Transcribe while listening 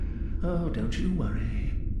Oh, don't you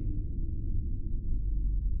worry.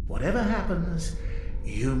 Whatever happens,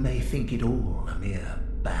 you may think it all a mere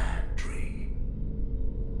bad dream.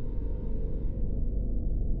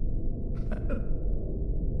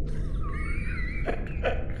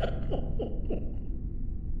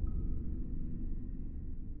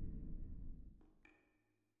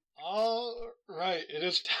 All right, it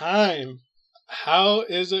is time. How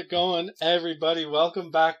is it going, everybody? Welcome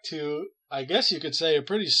back to, I guess you could say, a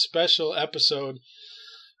pretty special episode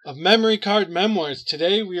of Memory Card Memoirs.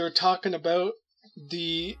 Today we are talking about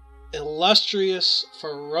the illustrious,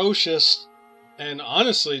 ferocious, and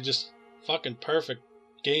honestly just fucking perfect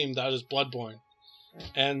game that is Bloodborne.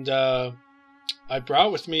 And I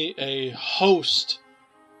brought with me a host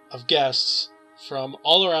of guests from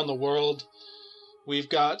all around the world. We've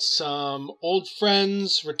got some old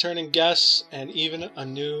friends, returning guests, and even a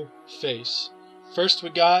new face. First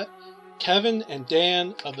we got Kevin and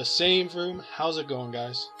Dan of the same room. How's it going,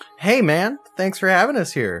 guys? Hey, man. Thanks for having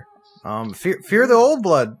us here. Fear the old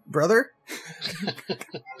blood, brother.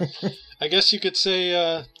 I guess you could say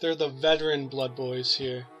they're the veteran Blood Boys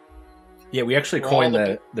here. Yeah, we actually coined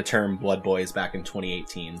the term Blood Boys back in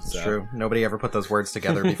 2018. So. It's true. Nobody ever put those words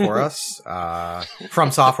together before us.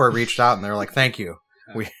 From Software reached out and they're like, thank you.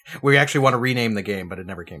 We actually want to rename the game, but it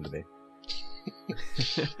never came to be.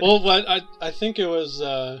 Well, but I think it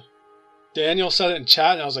was... Daniel said it in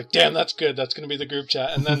chat, and I was like, damn, that's good. That's going to be the group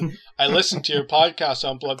chat. And then I listened to your podcast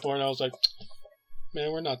on Bloodborne, and I was like,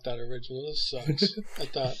 man, we're not that original. This sucks.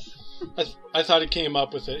 I thought he came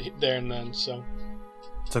up with it there and then, so.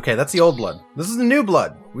 It's okay. That's the old blood. This is the new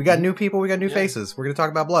blood. We got new people. We got new faces. We're going to talk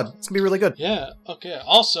about blood. It's going to be really good. Yeah, okay.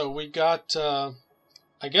 Also, we got,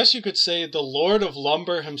 I guess you could say, the Lord of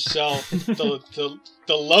Lumber himself, the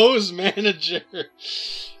Lowe's manager.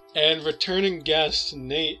 And returning guest,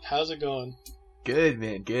 Nate. How's it going? Good,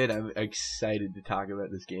 man. Good. I'm excited to talk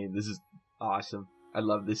about this game. This is awesome. I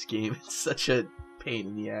love this game. It's such a pain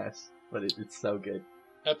in the ass, but it's so good.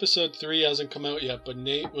 Episode 3 hasn't come out yet, but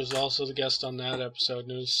Nate was also the guest on that episode,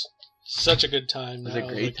 and it was such a good time. It was a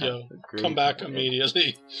great time. Come back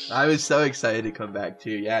immediately. I was so excited to come back,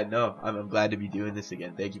 too. Yeah, no, I'm glad to be doing this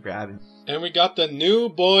again. Thank you for having me. And we got the new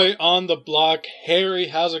boy on the block, Harry.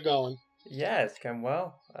 How's it going? Yeah, it's going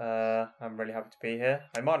well. I'm really happy to be here.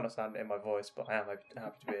 I might not sound it in my voice, but I am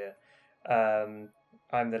happy to be here.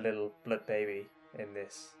 I'm the little blood baby in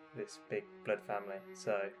this big blood family.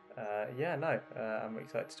 So, I'm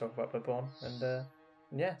excited to talk about Bloodborne, and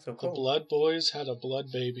yeah, so cool. The Blood Boys had a blood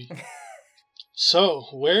baby. So,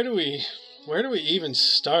 where do we even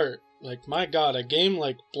start? Like, my God, a game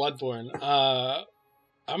like Bloodborne.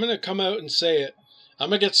 I'm gonna come out and say it.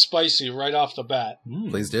 I'm gonna get spicy right off the bat.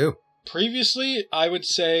 Please do. Previously, I would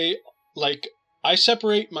say, like, I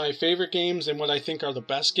separate my favorite games and what I think are the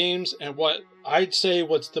best games, and what I'd say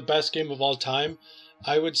what's the best game of all time,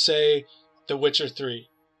 I would say The Witcher 3.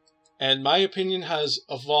 And my opinion has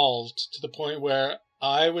evolved to the point where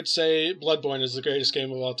I would say Bloodborne is the greatest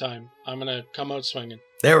game of all time. I'm going to come out swinging.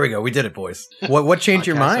 There we go. We did it, boys. What changed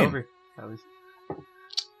your mind?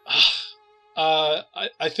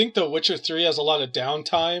 I think The Witcher 3 has a lot of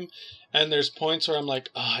downtime. And there's points where I'm like,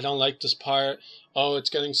 oh, I don't like this part. Oh, it's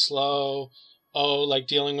getting slow. Oh, like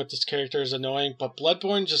dealing with this character is annoying. But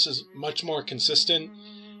Bloodborne just is much more consistent.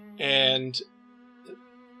 And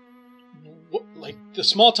like the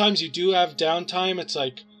small times you do have downtime, it's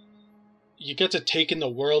like you get to take in the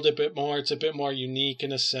world a bit more. It's a bit more unique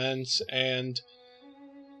in a sense. And,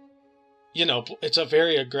 you know, it's a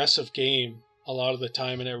very aggressive game a lot of the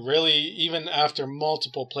time, and it really, even after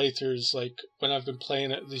multiple playthroughs, like when I've been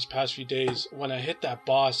playing it these past few days, when I hit that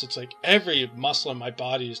boss, it's like every muscle in my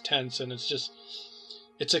body is tense, and it's just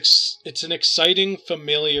it's an exciting,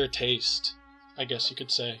 familiar taste, I guess you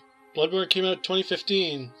could say. Bloodborne came out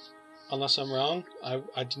 2015, unless I'm wrong.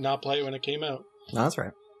 I did not play it when it came out. No, that's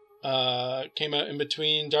right. Came out in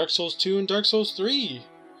between Dark Souls 2 and Dark Souls 3,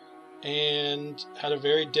 and had a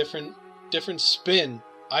very different spin.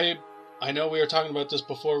 I know we were talking about this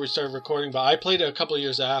before we started recording, but I played it a couple of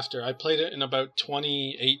years after. I played it in about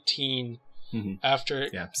 2018, after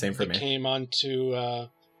it came onto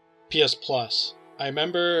PS Plus. I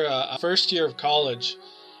remember first year of college,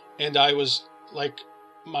 and I was like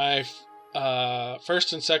my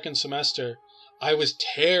first and second semester, I was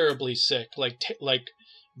terribly sick, like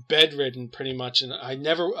bedridden pretty much, and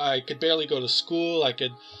I could barely go to school. I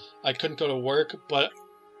couldn't go to work, but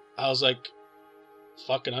I was like,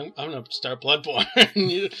 fuck it, I'm gonna start Bloodborne.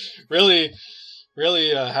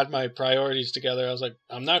 really had my priorities together. I was like,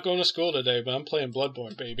 I'm not going to school today, but I'm playing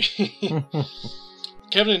Bloodborne, baby.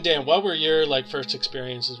 Kevin and Dan, what were your first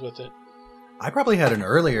experiences with it? I probably had an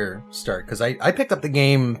earlier start because I picked up the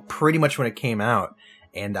game pretty much when it came out,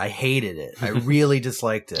 and I hated it. I really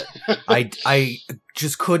disliked it. I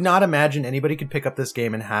just could not imagine anybody could pick up this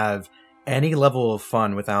game and have any level of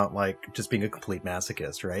fun without like just being a complete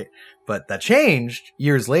masochist, right? But that changed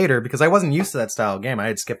years later because I wasn't used to that style of game. I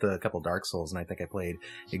had skipped a couple Dark Souls, and I think I played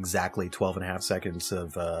exactly 12 and a half seconds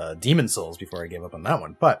of Demon Souls before I gave up on that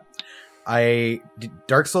one. But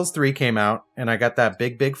Dark Souls 3 came out, and I got that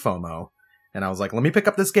big FOMO, and I was like, let me pick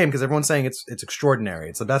up this game because everyone's saying it's extraordinary.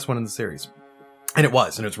 It's the best one in the series. And it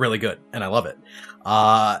was, and it's really good, and I love it.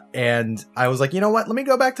 And I was like, you know what? Let me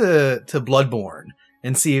go back to Bloodborne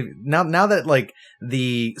and see now that like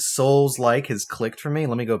the Souls-like has clicked for me.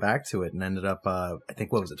 Let me go back to it, and ended up, I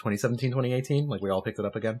think, what was it, 2017, 2018? Like we all picked it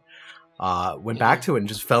up again. Went back to it and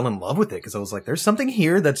just fell in love with it because I was like, there's something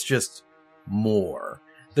here that's just more.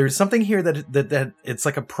 There's something here that it's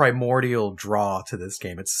like a primordial draw to this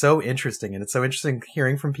game. It's so interesting, and it's so interesting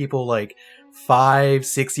hearing from people like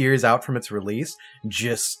 5-6 years out from its release,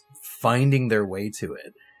 just finding their way to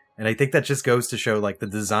it. And I think that just goes to show like the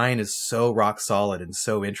design is so rock solid and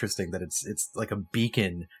so interesting that it's like a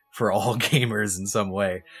beacon for all gamers in some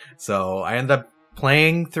way. So I ended up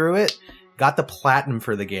playing through it, got the platinum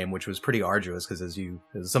for the game, which was pretty arduous because as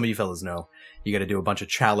some of you fellas know, you got to do a bunch of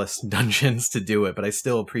chalice dungeons to do it. But I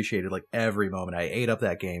still appreciated like every moment. I ate up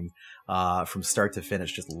that game from start to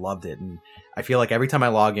finish, just loved it. And I feel like every time I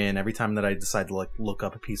log in, every time that I decide to like look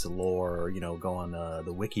up a piece of lore or go on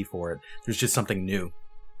the wiki for it, there's just something new.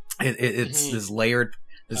 It's this layered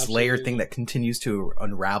thing that continues to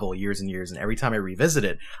unravel years and years. And every time I revisit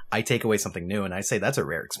it, I take away something new. And I say that's a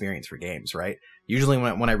rare experience for games, right? Usually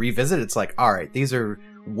when I revisit it, it's like, all right, these are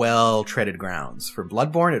well-treaded grounds. For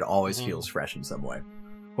Bloodborne, it always feels fresh in some way.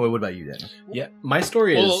 Well, what about you, Daniel? Yeah, my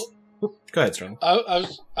story is... Go ahead, Strong. I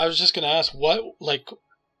was just going to ask, what, like,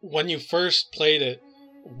 when you first played it,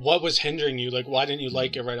 what was hindering you? Like, why didn't you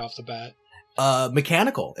like it right off the bat?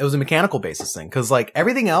 Mechanical. It was a mechanical basis thing. Cause like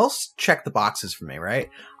everything else checked the boxes for me, right?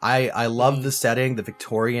 I love the setting, the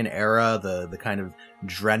Victorian era, the kind of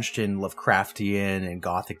drenched in Lovecraftian and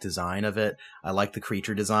Gothic design of it. I like the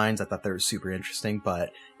creature designs. I thought they were super interesting,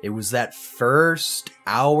 but it was that first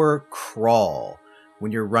hour crawl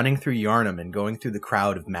when you're running through Yharnam and going through the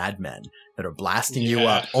crowd of madmen that are blasting you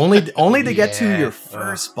up only to get to your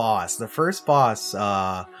first boss. The first boss,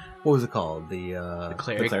 what was it called? The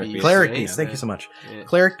Cleric Beast. Cleric right? Beast. Thank you so much. Yeah.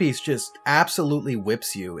 Cleric Beast just absolutely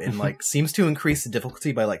whips you and like seems to increase the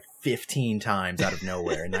difficulty by like 15 times out of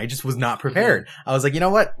nowhere. And I just was not prepared. I was like, you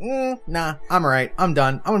know what? Nah, I'm all right. I'm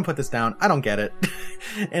done. I'm gonna put this down. I don't get it.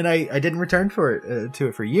 And I didn't return to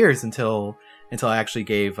it for years until I actually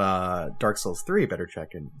gave Dark Souls 3 a better check.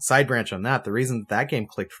 And side branch on that, the reason that game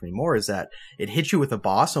clicked for me more is that it hit you with a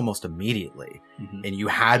boss almost immediately. And you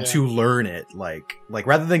had to learn it. Like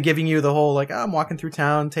rather than giving you the whole, like, oh, I'm walking through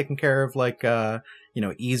town, taking care of, like,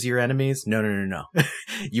 easier enemies. No.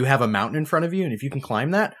 You have a mountain in front of you, and if you can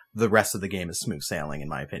climb that, the rest of the game is smooth sailing, in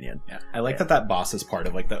my opinion. Yeah, I like that boss is part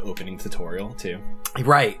of, like, the opening tutorial, too.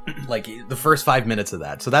 Right. Like, the first 5 minutes of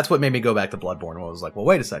that. So that's what made me go back to Bloodborne. I was like, well,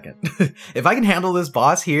 wait a second. If I can handle this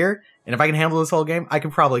boss here, and if I can handle this whole game, I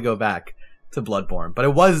can probably go back to Bloodborne. But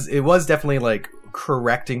it was definitely, like,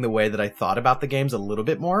 correcting the way that I thought about the games a little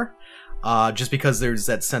bit more. Just because there's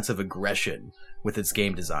that sense of aggression with its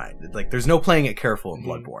game design. Like, there's no playing it careful in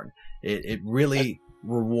Bloodborne. It really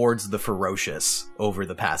rewards the ferocious over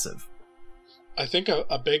the passive. I think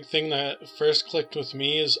a big thing that first clicked with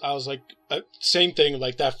me is I was like, same thing,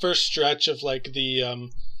 like that first stretch of like the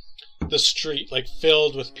street like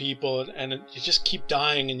filled with people and you just keep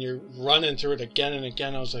dying and you're running through it again and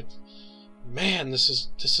again. I was like, man, this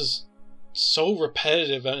is so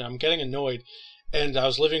repetitive and I'm getting annoyed. And I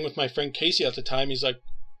was living with my friend Casey at the time. He's like,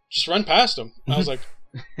 just run past him. And I was like,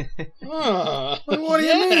 what do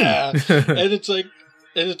you mean? and it's like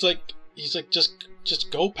he's like,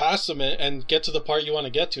 just go past them and get to the part you want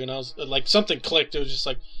to get to. And I was like, something clicked. It was just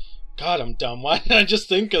like, God, I'm dumb. Why didn't I just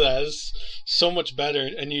think of that? It's so much better.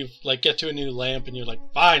 And you like get to a new lamp and you're like,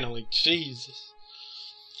 finally, Jesus.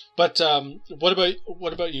 But what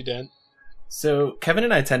about you, Dan? So Kevin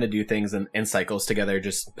and I tend to do things in cycles together,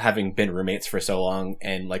 just having been roommates for so long.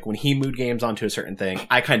 And like when he mood games onto a certain thing,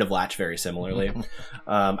 I kind of latch very similarly.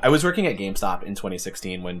 I was working at GameStop in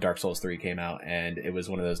 2016 when Dark Souls 3 came out, and it was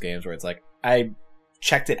one of those games where it's like I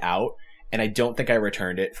checked it out, and I don't think I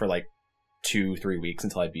returned it for like 2-3 weeks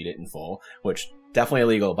until I beat it in full, which definitely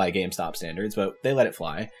illegal by GameStop standards, but they let it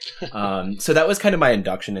fly. So that was kind of my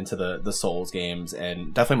induction into the Souls games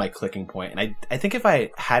and definitely my clicking point. And I think if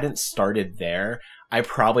I hadn't started there, I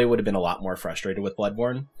probably would have been a lot more frustrated with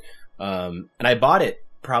Bloodborne. And I bought it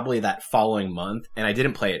probably that following month, and I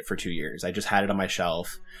didn't play it for 2 years. I just had it on my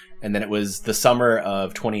shelf. And then it was the summer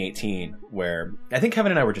of 2018 where I think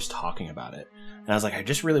Kevin and I were just talking about it. And I was like, I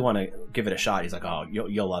just really want to give it a shot. He's like, oh,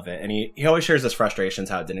 you'll love it. And he always shares his frustrations,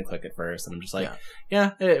 how it didn't click at first. And I'm just like,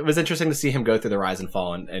 yeah, it was interesting to see him go through the rise and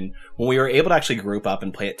fall. And when we were able to actually group up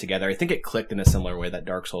and play it together, I think it clicked in a similar way that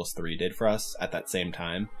Dark Souls 3 did for us at that same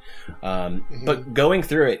time. But going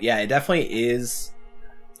through it, yeah, it definitely is.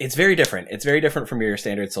 It's very different. It's very different from your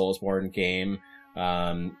standard Soulsborne game.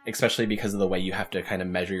 Especially because of the way you have to kind of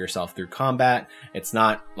measure yourself through combat. It's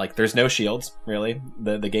not like there's no shields, really.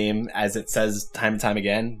 The game, as it says time and time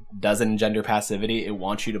again, doesn't engender passivity. It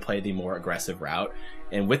wants you to play the more aggressive route.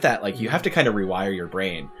 And with that, like, you have to kind of rewire your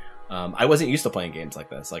brain. I wasn't used to playing games like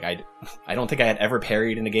this. Like, I don't think I had ever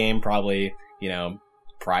parried in a game, probably,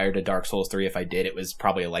 prior to Dark Souls 3. If I did, it was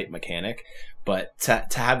probably a light mechanic. But to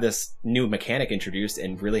have this new mechanic introduced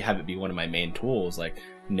and really have it be one of my main tools, like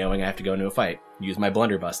knowing I have to go into a fight, use my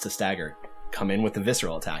blunderbuss to stagger, come in with the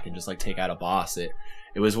visceral attack and just like take out a boss. It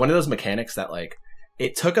was one of those mechanics that like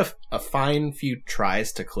it took a fine few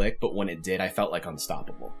tries to click, but when it did, I felt like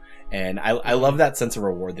unstoppable. And I love that sense of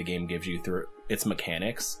reward the game gives you through its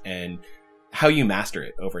mechanics and how you master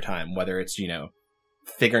it over time, whether it's,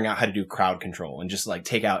 figuring out how to do crowd control and just like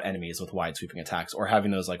take out enemies with wide sweeping attacks, or having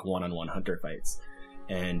those like one-on-one hunter fights.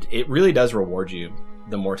 And it really does reward you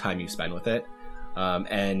the more time you spend with it.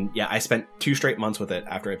 And yeah, I spent 2 straight months with it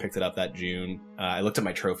after I picked it up that June. I looked at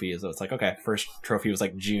my trophies. So it's like, okay, first trophy was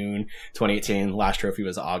like June 2018. Last trophy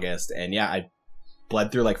was August. And yeah, I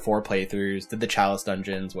bled through like 4 playthroughs, did the Chalice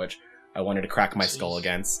dungeons, which I wanted to crack my skull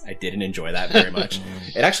against. I didn't enjoy that very much.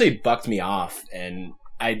 It actually bucked me off, and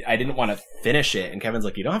I didn't want to finish it. And Kevin's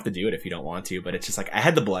like, you don't have to do it if you don't want to. But it's just like, I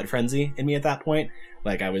had the blood frenzy in me at that point.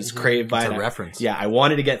 Like, I was craved by it. It's a reference. Yeah, I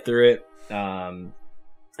wanted to get through it. And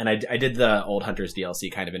I did the Old Hunters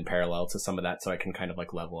DLC kind of in parallel to some of that, so I can kind of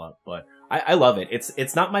like level up. But I love it.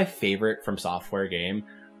 It's not my favorite From Software game,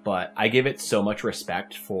 but I give it so much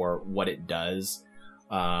respect for what it does.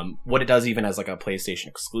 What it does even as like a PlayStation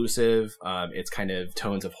exclusive. It's kind of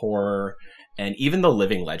tones of horror. And even the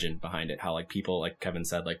living legend behind it, how like people, like Kevin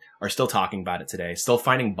said, like are still talking about it today, still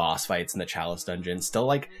finding boss fights in the Chalice dungeon, still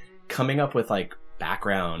like coming up with like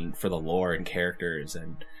background for the lore and characters,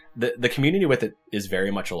 and the community with it is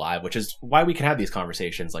very much alive, which is why we can have these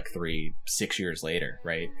conversations like 3-6 years later,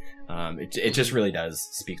 right? It just really does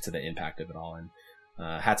speak to the impact of it all,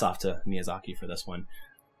 and hats off to Miyazaki for this one.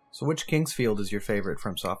 So which Kingsfield is your favorite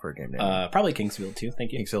From Software game name? Probably Kingsfield 2,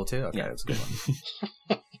 thank you. Kingsfield 2? Okay, yeah. That's a good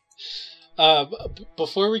one.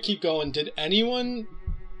 Before we keep going, did anyone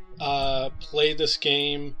play this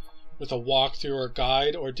game with a walkthrough or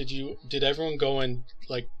guide, or did everyone go in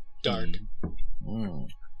like dark?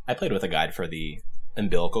 I played with a guide for the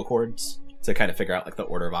umbilical cords to kind of figure out like the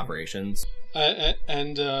order of operations.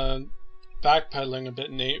 And backpedaling a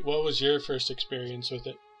bit, Nate, what was your first experience with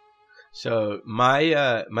it? So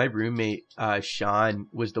my roommate Sean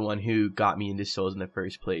was the one who got me into Souls in the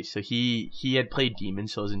first place. So he had played Demon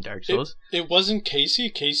Souls and Dark Souls. It wasn't Casey.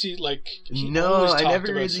 Casey, like, no, I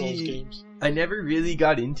never about Souls games. I never really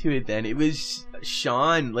got into it then. It was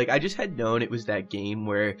Sean. Like, I just had known it was that game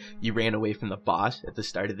where you ran away from the boss at the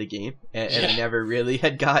start of the game, and I never really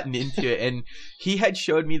had gotten into it. And he had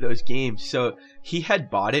showed me those games, so he had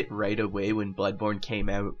bought it right away when Bloodborne came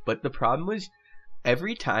out. But the problem was,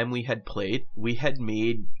 every time we had played, we had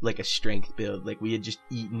made like a strength build. Like, we had just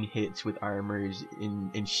eaten hits with armors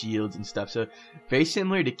and shields and stuff. So very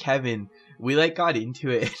similar to Kevin, we like got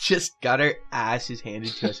into it and just got our asses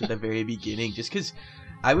handed to us at the very beginning, just because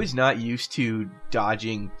I was not used to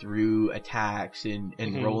dodging through attacks and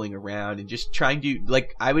rolling around and just trying to,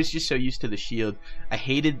 like, I was just so used to the shield. I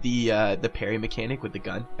hated the parry mechanic with the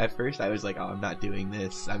gun at first. I was like, oh, I'm not doing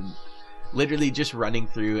this. I'm literally just running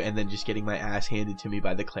through and then just getting my ass handed to me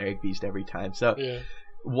by the cleric beast every time. So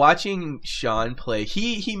watching Sean play,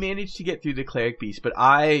 he managed to get through the cleric beast, but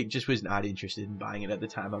I just was not interested in buying it at the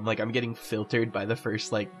time. I'm like, I'm getting filtered by the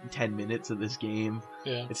first like 10 minutes of this game.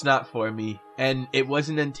 It's not for me. And it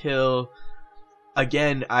wasn't until,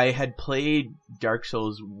 again, I had played Dark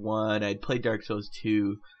Souls 1, I'd played Dark Souls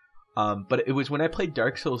 2, but it was when I played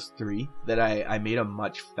Dark Souls 3 that I made a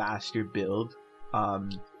much faster build.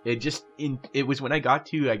 It was when I got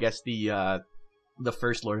to, I guess, the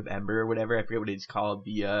first Lord of Ember or whatever, I forget what it's called.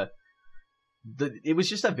 It was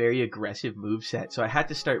just a very aggressive moveset, so I had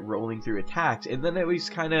to start rolling through attacks, and then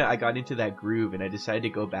I got into that groove, and I decided to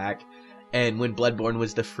go back. And when Bloodborne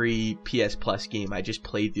was the free PS Plus game, I just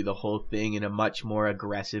played through the whole thing in a much more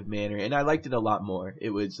aggressive manner, and I liked it a lot more.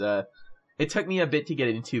 It It took me a bit to get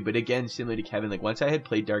into, but again, similar to Kevin, like once I had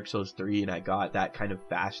played Dark Souls 3 and I got that kind of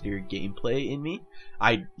faster gameplay in me,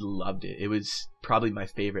 I loved it. It was probably my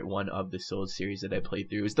favorite one of the Souls series that I played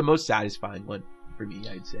through. It was the most satisfying one for me,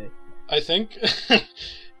 I'd say. I think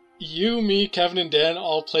you, me, Kevin, and Dan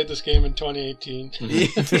all played this game in 2018.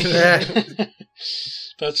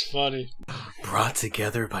 That's funny. Brought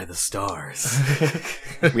together by the stars.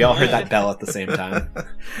 We all heard that bell at the same time.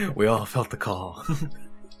 We all felt the call.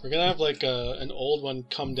 We're gonna have like an old one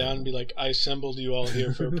come down and be like, "I assembled you all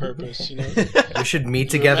here for a purpose." You know, we should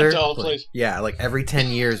meet You were together. meant to all Like, play- yeah, like every 10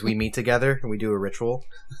 years we meet together and we do a ritual.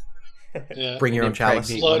 Yeah. Bring your own chalice.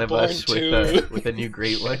 Impregnate one of us Bloodborne with a new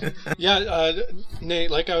great one. Yeah, Nate.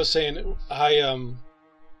 Like I was saying,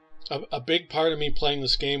 a big part of me playing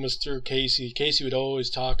this game was through Casey. Casey would always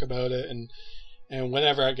talk about it, and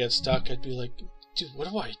whenever I get stuck, I'd be like, "Dude, what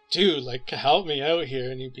do I do? Like, help me out here."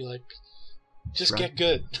 And he'd be like, "Just get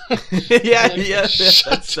good." Yeah, Like, yeah, shut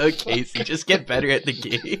that's so the fuck Casey. up. Just get better at the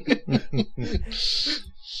game.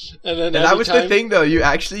 And then And that was the anytime- thing, though. You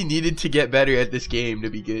actually needed to get better at this game to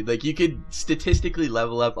be good. Like, you could statistically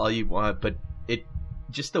level up all you want, but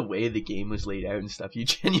just the way the game was laid out and stuff, you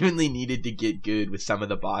genuinely needed to get good with some of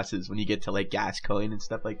the bosses when you get to, like, Gascoigne and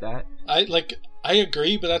stuff like that. I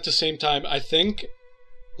agree, but at the same time, I think,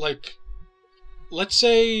 like, let's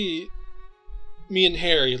say me and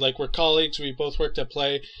Harry, like, we're colleagues, we both worked at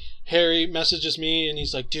Play. Harry messages me and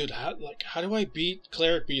he's like, "Dude, how do I beat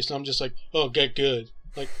Cleric Beast?" And I'm just like, "Oh, get good."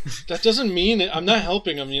 Like, that doesn't mean it. I'm not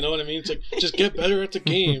helping him, you know what I mean? It's like, just get better at the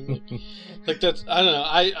game. Like that's, I don't know.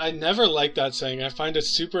 I never like that saying. I find it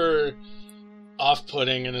super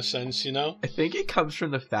off-putting in a sense, you know? I think it comes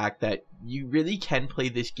from the fact that you really can play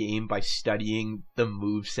this game by studying the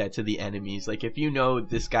move sets of the enemies. Like, if you know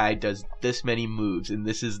this guy does this many moves and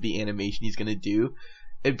this is the animation he's gonna do,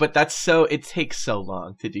 but it takes so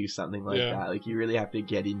long to do something like Yeah. that. Like, you really have to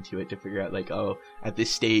get into it to figure out, like, oh, at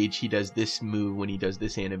this stage he does this move when he does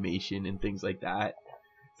this animation and things like that.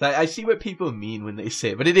 So I see what people mean when they say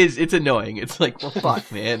it, but it's annoying. It's like, well,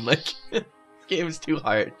 fuck, man. Like, this game is too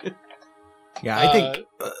hard. Yeah, I think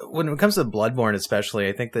when it comes to Bloodborne especially,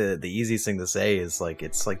 I think the easiest thing to say is like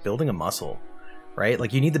it's like building a muscle, right?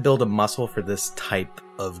 Like you need to build a muscle for this type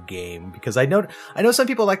of game because I know some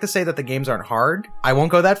people like to say that the games aren't hard. I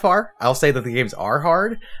won't go that far. I'll say that the games are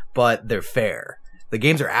hard, but they're fair. The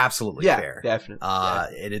games are absolutely fair. Definitely.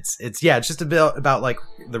 And it's just about like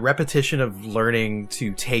the repetition of learning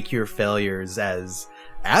to take your failures as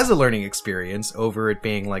a learning experience over it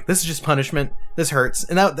being like, this is just punishment, this hurts.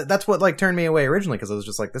 And that's what like turned me away originally, because I was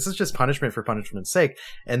just like, this is just punishment for punishment's sake.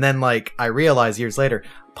 And then like I realized years later,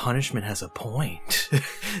 punishment has a point.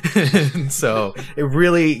 And so it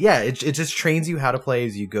really, it just trains you how to play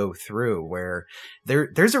as you go through, where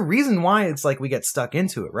there's a reason why it's like we get stuck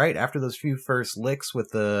into it, right? After those few first licks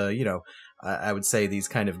with the, I would say these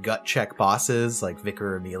kind of gut check bosses like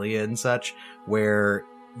Vicar Amelia and such, where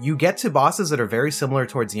you get to bosses that are very similar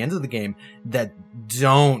towards the end of the game that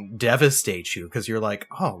don't devastate you because you're like,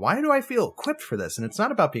 oh, why do I feel equipped for this? And it's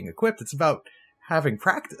not about being equipped. It's about having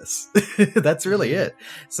practice. That's really it.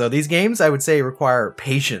 So these games, I would say, require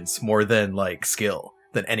patience more than like skill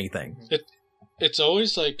than anything. It's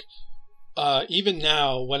always like, even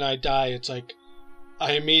now when I die, it's like,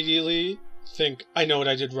 I immediately think I know what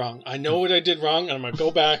I did wrong. I know what I did wrong, and I'm gonna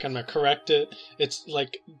go back. I'm gonna correct it. It's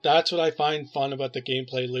like that's what I find fun about the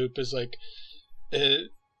gameplay loop. Is like,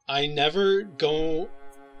 I never go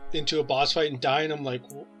into a boss fight and die, and I'm like,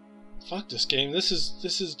 well, fuck this game. This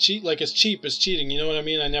is cheat. Like it's cheap. It's cheating. You know what I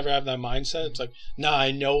mean? I never have that mindset. It's like, nah,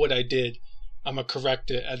 I know what I did. I'm gonna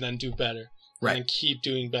correct it and then do better. Right. And keep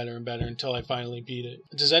doing better and better until I finally beat it.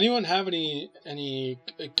 Does anyone have any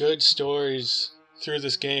good stories through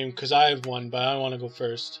this game? Because I have one, but I want to go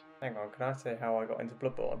first. Hang on, can I say how I got into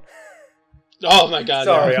Bloodborne? Oh my god.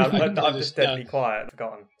 Sorry, yeah, I'm I just deadly quiet. I've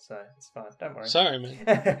forgotten, so it's fine. Don't worry. Sorry,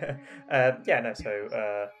 man.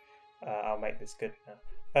 So I'll make this good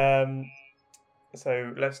now.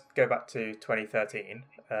 So let's go back to 2013.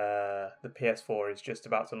 The PS4 is just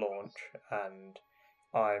about to launch, and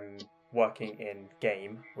I'm working in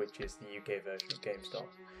Game, which is the UK version of GameStop.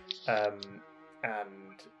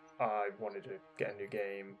 And I wanted to get a new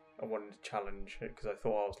game. I wanted to challenge it because I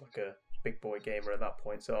thought I was like a big boy gamer at that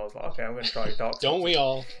point. So I was like, okay, I'm going to try Dark Souls. Don't we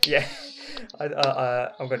all? Yeah.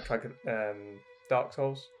 I'm going to try Dark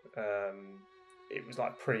Souls. It was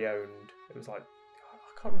like pre-owned. It was like,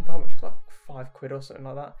 I can't remember how much. It was like £5 or something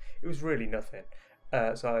like that. It was really nothing.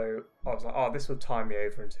 So I was like, oh, this will tie me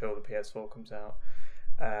over until the PS4 comes out.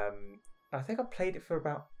 I think I played it for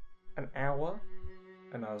about an hour.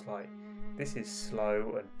 and I was like, this is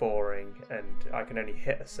slow and boring, and I can only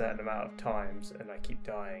hit a certain amount of times, and I keep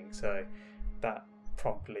dying. So that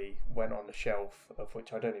promptly went on the shelf, of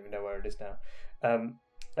which I don't even know where it is now.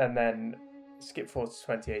 And then skip forward to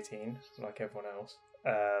 2018, like everyone else.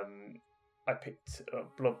 I picked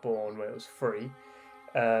up Bloodborne when it was free.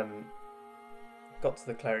 Got to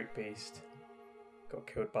the Cleric Beast, got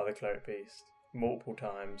killed by the Cleric Beast multiple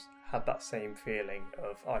times, had that same feeling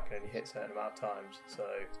of I can only hit a certain amount of times, so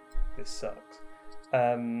this sucks.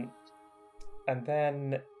 And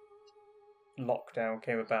then lockdown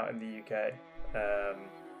came about in the UK,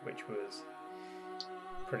 which was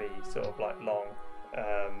pretty sort of like long.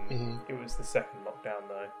 It was the second lockdown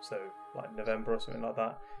though, so like November or something like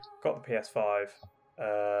that. Got the PS5,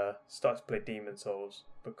 started to play Demon Souls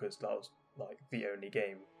because that was like the only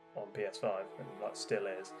game on PS5 and like still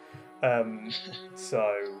is.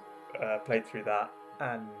 So played through that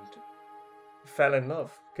and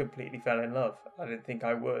completely fell in love. I didn't think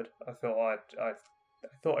I would. I thought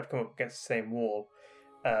I'd come up against the same wall,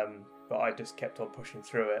 but I just kept on pushing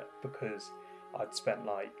through it because I'd spent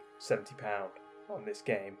like £70 on this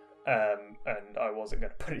game, and I wasn't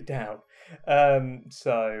going to put it down.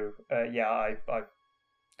 So I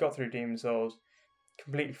got through Demon Souls,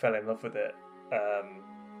 completely fell in love with it,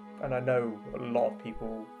 and I know a lot of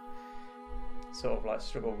people sort of like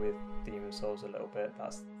struggle with Demon Souls a little bit.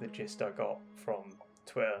 That's the gist I got from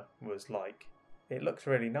Twitter, was like, it looks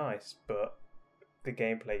really nice, but the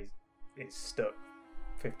gameplay is stuck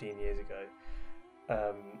 15 years ago.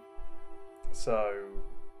 So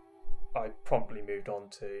I promptly moved on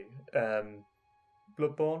to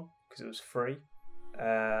Bloodborne because it was free,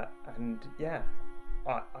 and yeah,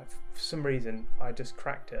 I for some reason I just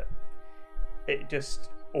cracked it. It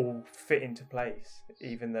just all fit into place,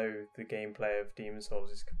 even though the gameplay of Demon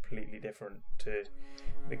Souls is completely different to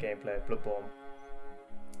the gameplay of Bloodborne,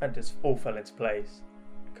 and just all fell into place.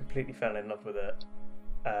 Completely fell in love with it.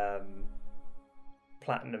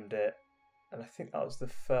 Platinumed it, and I think that was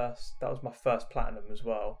my first platinum as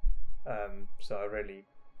well. So I really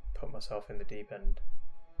put myself in the deep end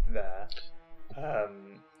there.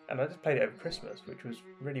 And I just played it over Christmas, which was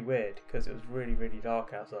really weird because it was really, really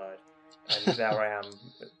dark outside. And there I am,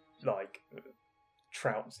 like,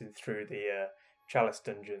 trouncing through the Chalice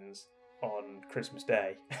dungeons on Christmas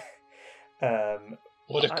Day.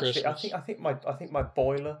 What a actually, Christmas! I think my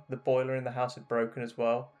the boiler in the house had broken as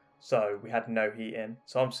well, so we had no heat in.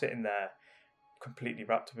 So I'm sitting there, completely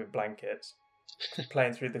wrapped up in blankets,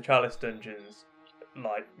 playing through the Chalice dungeons.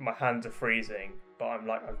 Like, my hands are freezing, but I'm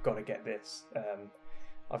like, I've got to get this.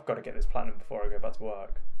 I've got to get this platinum before I go back to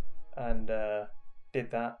work, and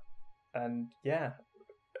did that. And yeah,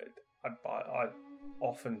 I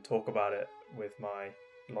often talk about it with my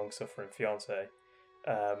long-suffering fiance,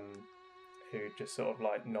 who just sort of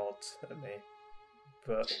like nods at me.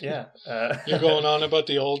 But yeah, You're going on about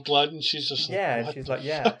the old blood, and she's just like, yeah, what? she's like,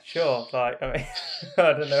 yeah, sure. Like, I mean,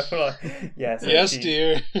 I don't know, like, yeah. So yes,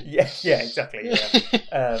 dear. Yeah, exactly.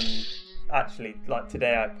 Yeah. Actually, like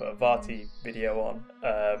today, I put a Vati video on.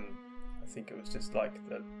 I think it was just like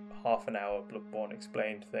the half an hour Bloodborne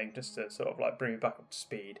explained thing, just to sort of like bring me back up to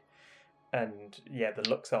speed. And yeah, the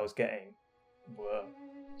looks I was getting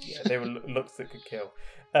they were looks that could kill.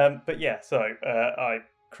 But yeah, so I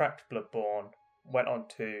cracked Bloodborne, went on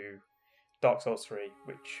to Dark Souls 3,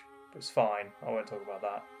 which was fine. I won't talk about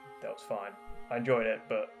that. That was fine. I enjoyed it,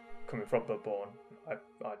 but coming from Bloodborne,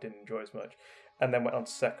 I didn't enjoy it as much. And then went on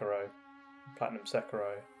to Sekiro, Platinum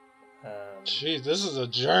Sekiro. Jeez, this is a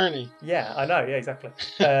journey. Yeah, I know. Yeah, exactly.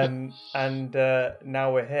 And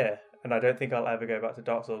now we're here, and I don't think I'll ever go back to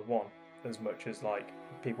Dark Souls 1 as much as like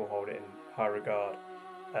people hold it in high regard.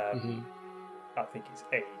 I think it's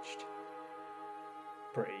aged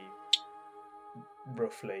pretty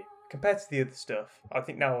roughly compared to the other stuff. I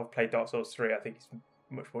think now I've played Dark Souls 3, I think it's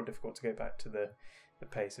much more difficult to go back to the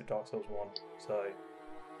pace of Dark Souls 1. So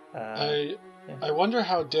I wonder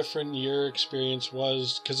how different your experience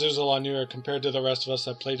was, because it was a lot newer compared to the rest of us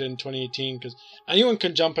that played it in 2018, because anyone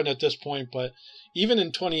can jump in at this point, but even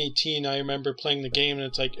in 2018 I remember playing the game, and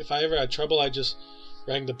it's like if I ever had trouble I just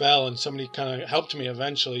rang the bell and somebody kind of helped me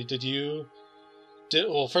eventually.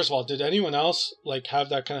 Well, first of all, did anyone else like have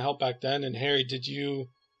that kind of help back then? And Harry, did you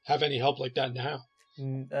have any help like that now?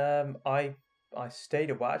 I stayed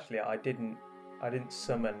a while. Actually, I didn't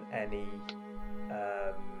summon any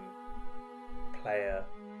player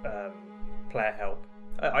help.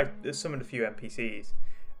 I summoned a few NPCs,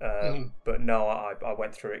 but no, I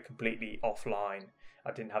went through it completely offline.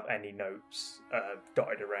 I didn't have any notes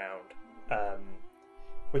dotted around,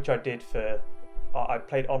 which I did for. I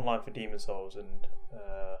played online for Demon Souls, and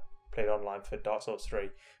played online for Dark Souls 3,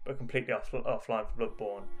 but completely offline for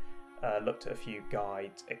Bloodborne. Looked at a few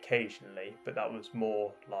guides occasionally, but that was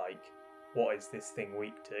more like, what is this thing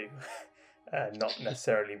weak to? Not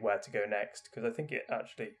necessarily where to go next, because I think it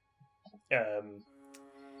actually,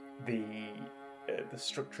 the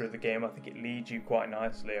structure of the game, I think it leads you quite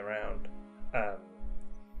nicely around,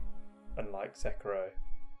 unlike Sekiro.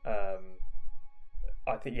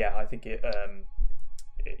 I think it.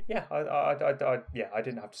 I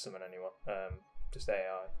didn't have to summon anyone. Just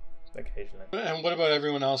AI occasionally. And what about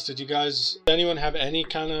everyone else? Did anyone have any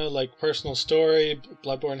kind of like personal story?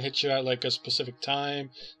 Bloodborne hit you at like a specific time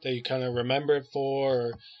that you kind of remember it for,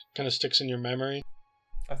 or kind of sticks in your memory?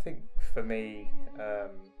 I think for me,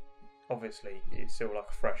 obviously it's still like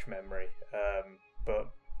a fresh memory,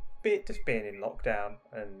 but just being in lockdown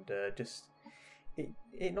and just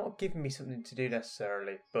it not giving me something to do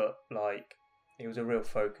necessarily, but like it was a real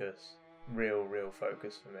focus for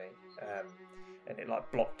me, and it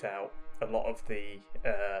like blocked out a lot of the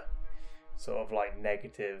sort of like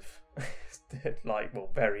negative,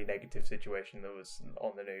 very negative situation that was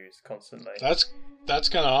on the news constantly. That's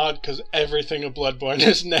kind of odd, because everything of Bloodborne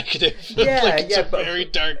is negative. Yeah, it's a very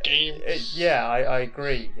dark game. I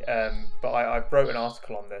agree. But I wrote an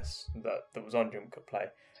article on this that was on Jump Cut Play,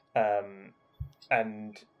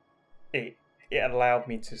 and it allowed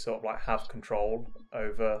me to sort of like have control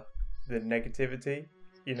over the negativity.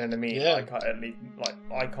 You know what I mean? Yeah.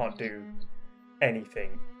 I can't do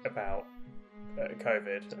anything about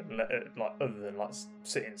COVID, like other than like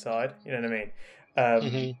sit inside. You know what I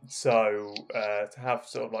mean? So to have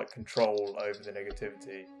sort of like control over the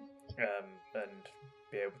negativity, and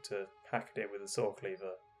be able to hack at it with a saw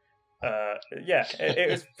cleaver,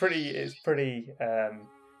 it's pretty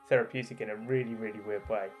therapeutic in a really, really weird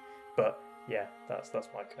way. But yeah, that's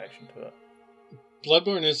my connection to it.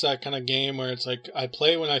 Bloodborne is that kind of game where it's like I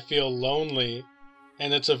play when I feel lonely,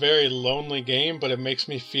 and it's a very lonely game, but it makes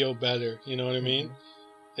me feel better. You know what I mean?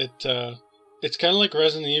 It's kind of like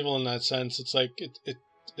Resident Evil in that sense. It's like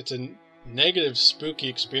it's a negative, spooky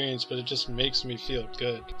experience, but it just makes me feel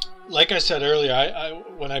good. Like I said earlier, I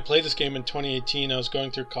when I played this game in 2018, I was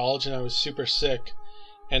going through college and I was super sick,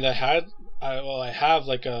 and I have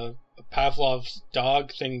like a Pavlov's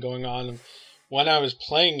dog thing going on. And when I was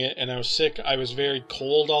playing it and I was sick, I was very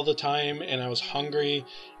cold all the time, and I was hungry,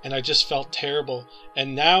 and I just felt terrible.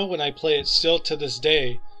 And now when I play it, still to this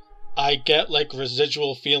day, I get like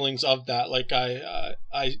residual feelings of that. Like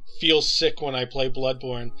I feel sick when I play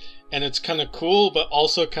Bloodborne, and it's kind of cool, but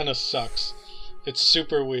also kind of sucks. It's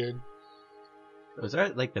super weird. Those are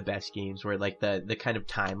like the best games where like the kind of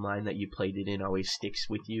timeline that you played it in always sticks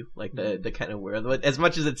with you. Like the kind of world. As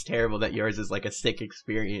much as it's terrible that yours is like a sick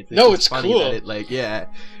experience. It's funny cool. That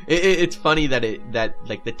it's funny that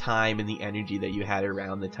like the time and the energy that you had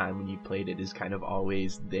around the time when you played it is kind of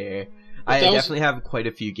always there. I definitely have quite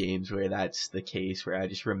a few games where that's the case, where I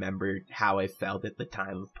just remember how I felt at the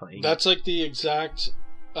time of playing. That's like the exact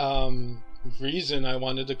reason I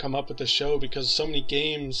wanted to come up with the show, because so many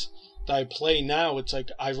games that I play now, it's like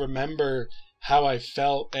I remember how I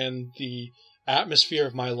felt and the atmosphere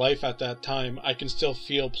of my life at that time. I can still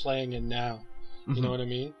feel playing it now. You know what I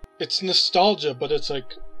mean? It's nostalgia, but it's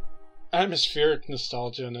like atmospheric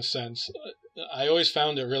nostalgia in a sense. I always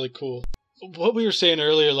found it really cool. What we were saying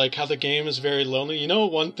earlier, like how the game is very lonely. You know,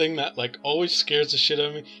 one thing that like always scares the shit out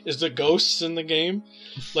of me is the ghosts in the game.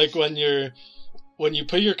 Like when you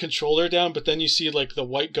put your controller down, but then you see like the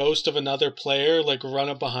white ghost of another player like run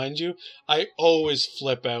up behind you, I always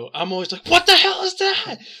flip out. I'm always like, what the hell is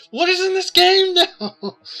that? What is in this game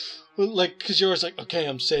now? Like, because you're always like, okay,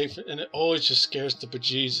 I'm safe, and it always just scares the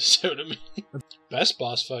bejesus out of me. Best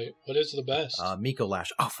boss fight. What is the best? Miko Lash.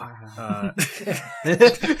 Oh, fuck.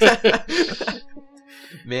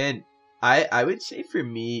 Man, I would say for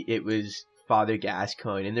me it was Father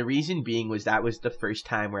Gascoigne, and the reason being was that was the first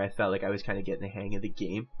time where I felt like I was kind of getting the hang of the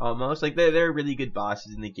game almost. Like there are really good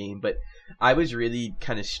bosses in the game, but I was really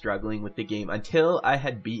kind of struggling with the game until I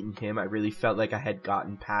had beaten him. I really felt like I had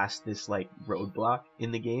gotten past this like roadblock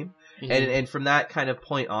in the game. And from that kind of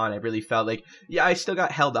point on, I really felt like, yeah, I still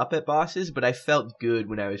got held up at bosses, but I felt good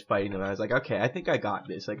when I was fighting them. I was like, okay, I think I got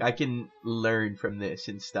this. Like, I can learn from this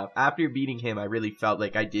and stuff. After beating him, I really felt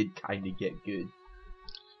like I did kind of get good.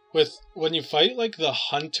 When you fight like the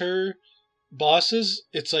hunter bosses,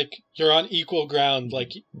 it's like you're on equal ground.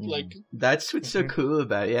 Like that's what's so cool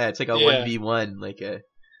about it. Yeah, it's like a 1v1.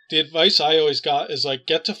 The advice I always got is like,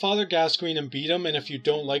 get to Father Gascoigne and beat him, and if you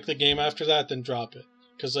don't like the game after that, then drop it.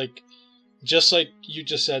 Because like, just like you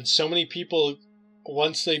just said, so many people,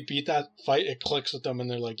 once they beat that fight, it clicks with them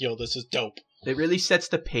and they're like, yo, this is dope. It really sets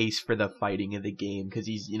the pace for the fighting of the game because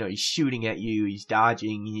he's shooting at you, he's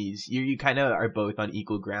dodging, you kind of are both on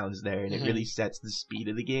equal grounds there, and it really sets the speed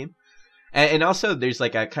of the game. And also there's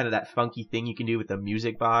like a kind of that funky thing you can do with the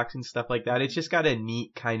music box and stuff like that. It's just got a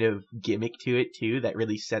neat kind of gimmick to it too that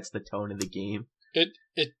really sets the tone of the game.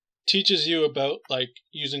 It teaches you about like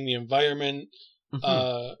using the environment,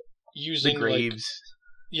 using the graves.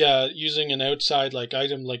 Using an outside like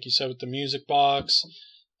item like you said with the music box,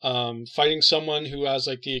 fighting someone who has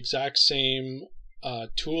like the exact same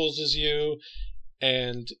tools as you,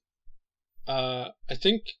 and I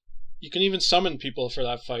think you can even summon people for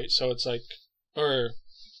that fight. So it's like, or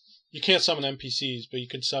you can't summon NPCs, but you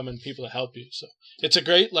can summon people to help you. So it's a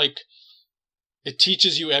great like. It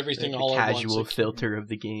teaches you everything all at once. The casual filter of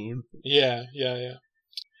the game. Yeah.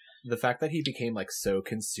 The fact that he became like so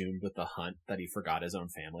consumed with the hunt that he forgot his own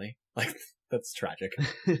family, like that's tragic.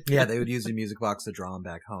 Yeah, they would use the music box to draw him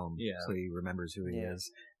back home, so he remembers who he is.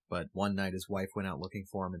 But one night his wife went out looking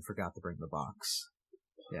for him and forgot to bring the box.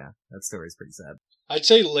 Yeah, that story's pretty sad. I'd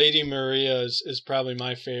say Lady Maria is probably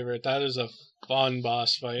my favorite. That is a fun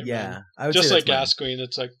boss fight. Yeah, man. I would just say like that's Gascoigne.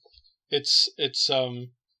 It's like it's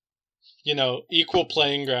equal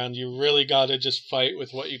playing ground. You really got to just fight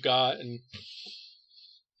with what you got, and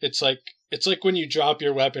it's like when you drop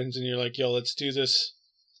your weapons and you're like, yo, let's do this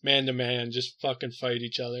man to man, just fucking fight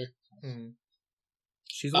each other.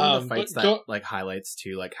 She's one of the fights that like highlights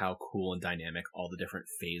too like how cool and dynamic all the different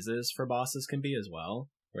phases for bosses can be as well.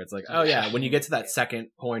 Where it's like, oh yeah, when you get to that second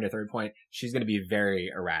point or third point, she's going to be very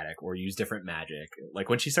erratic or use different magic. Like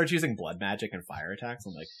when she starts using blood magic and fire attacks,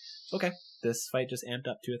 I'm like, okay, this fight just amped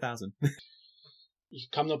up to 1,000. You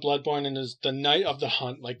come to Bloodborne and it's the night of the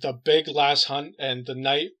hunt, like the big last hunt, and the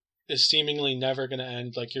night is seemingly never going to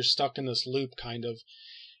end. Like you're stuck in this loop kind of.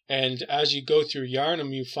 And as you go through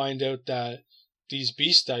Yharnam, you find out that these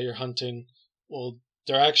beasts that you're hunting, well,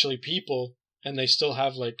 they're actually people, and they still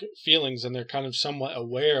have like feelings, and they're kind of somewhat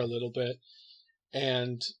aware a little bit.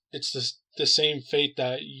 And it's the same fate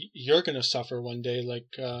that you're going to suffer one day.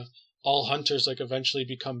 Like all hunters like eventually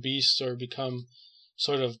become beasts or become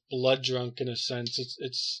sort of blood drunk in a sense.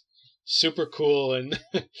 It's super cool and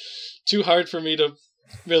too hard for me to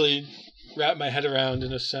really wrap my head around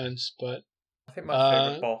in a sense. But I think my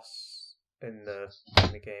favorite boss in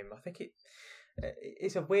the game, I think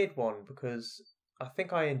it's a weird one because I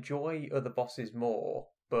think I enjoy other bosses more,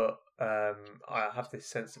 but I have this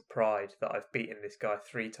sense of pride that I've beaten this guy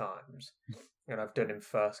 3 times, and I've done him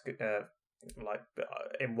first, like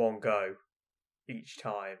in one go each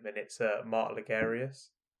time, and it's Martyr Ligarius.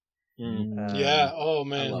 Yeah. Oh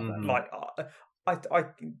man. I love that. Like I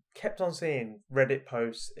kept on seeing Reddit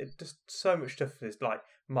posts. It just so much stuff is like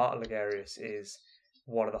Martyr Ligarius is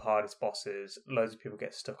one of the hardest bosses. Loads of people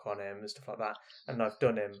get stuck on him and stuff like that. And I've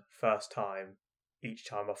done him first time each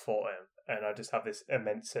time I fought him, and I just have this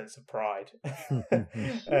immense sense of pride.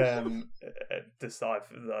 Just that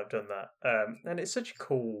I've done that. And it's such a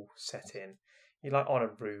cool setting. You're like on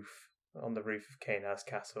the roof of Cainhurst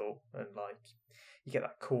Castle, and like you get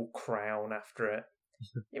that cool crown after it.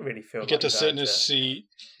 You really feel you get to sit in his seat.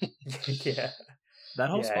 Yeah. That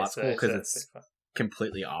whole spot's cool because it's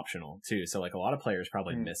completely optional too. So like a lot of players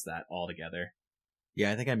probably miss that altogether.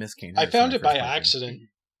 Yeah, I think I missed Cainhurst. I found it by accident.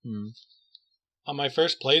 On my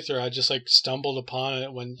first playthrough, I just like stumbled upon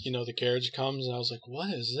it when the carriage comes, and I was like,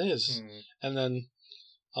 "What is this?" And then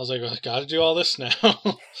I was like, "I got to do all this now,"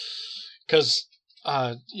 because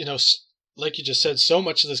like you just said, so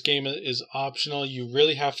much of this game is optional. You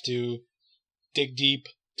really have to dig deep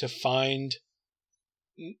to find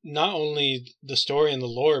not only the story and the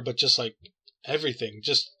lore, but just like everything,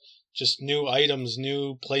 just new items,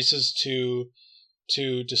 new places to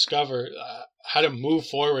discover, how to move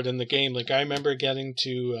forward in the game. Like I remember getting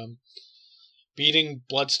to beating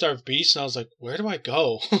Bloodstarved Beast, and I was like, where do I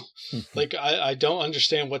go? Like I don't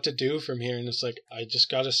understand what to do from here, and it's like I just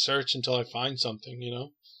gotta search until I find something,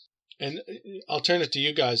 And I'll turn it to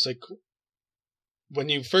you guys. Like, when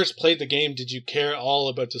you first played the game, did you care all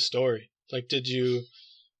about the story? Like, did you?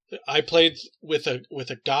 I played with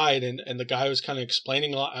a guide, and the guy was kind of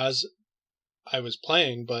explaining a lot as I was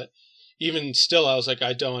playing, but even still, I was like,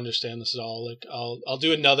 I don't understand this at all. Like, I'll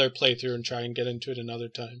do another playthrough and try and get into it another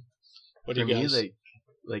time. What do you guys? For me,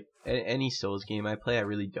 like any Souls game I play, I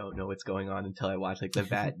really don't know what's going on until I watch like the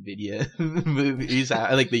VAT video movies,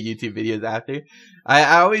 like the YouTube videos after.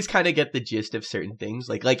 I always kind of get the gist of certain things.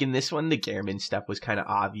 Like in this one, the Gehrman stuff was kind of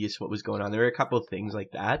obvious what was going on. There were a couple of things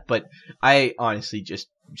like that, but I honestly just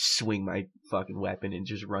swing my fucking weapon and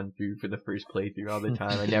just run through for the first playthrough all the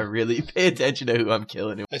time. I never really pay attention to who I'm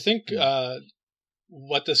killing. I think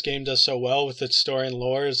what this game does so well with its story and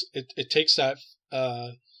lore is it takes that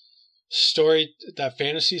story, that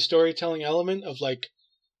fantasy storytelling element of like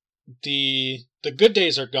the good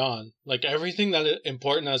days are gone. Like everything that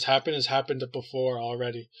important has happened before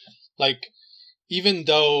already. Like even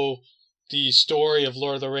though the story of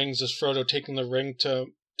Lord of the Rings is Frodo taking the ring to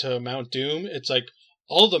Mount Doom, it's like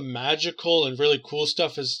all the magical and really cool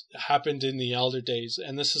stuff has happened in the Elder Days,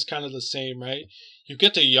 and this is kind of the same, right? You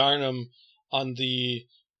get to Yharnam on the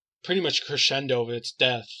pretty much crescendo of its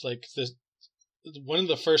death. Like one of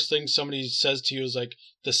the first things somebody says to you is like,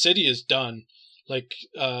 the city is done. Like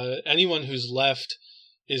anyone who's left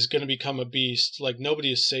is going to become a beast. Like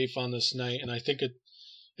nobody is safe on this night, and I think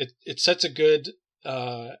it sets a good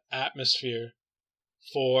atmosphere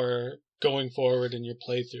for going forward in your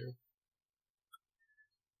playthrough.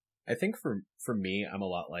 I think for me, I'm a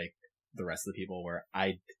lot like the rest of the people where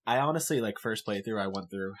I honestly, like, first playthrough I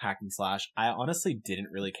went through hack and slash. I honestly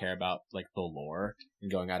didn't really care about like the lore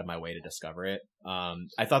and going out of my way to discover it.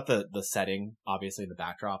 I thought the setting, obviously the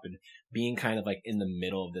backdrop and being kind of like in the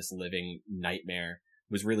middle of this living nightmare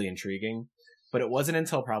was really intriguing. But it wasn't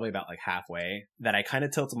until probably about like halfway that I kind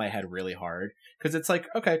of tilted my head really hard, because it's like,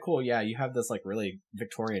 okay, cool, yeah, you have this like really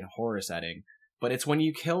Victorian horror setting, but it's when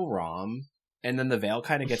you kill Rom and then the veil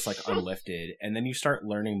kind of gets like unlifted, and then you start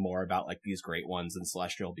learning more about like these great ones and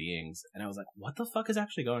celestial beings, and I was like, what the fuck is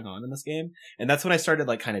actually going on in this game? And that's when I started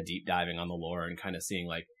like kind of deep diving on the lore and kind of seeing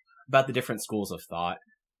like about the different schools of thought,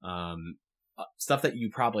 stuff that you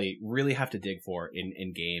probably really have to dig for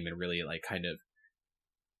in game, and really like kind of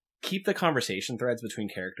keep the conversation threads between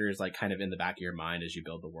characters like kind of in the back of your mind as you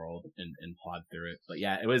build the world and plod through it. But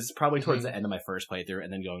yeah, it was probably towards the end of my first playthrough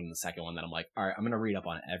and then going to the second one that I'm like, all right, I'm going to read up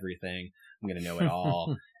on everything. I'm going to know it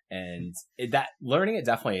all. And that learning it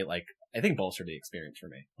definitely, like, I think bolstered the experience for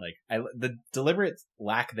me. Like the deliberate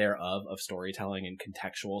lack thereof of storytelling and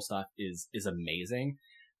contextual stuff is amazing.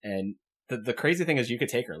 And the crazy thing is you could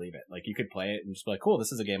take or leave it. Like you could play it and just be like, cool,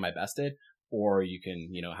 this is a game I bested. Or you can,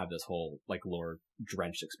 you know, have this whole like lore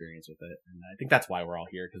drenched experience with it. And I think that's why we're all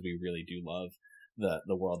here, because we really do love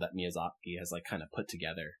the world that Miyazaki has like kind of put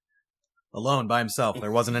together. Alone by himself. There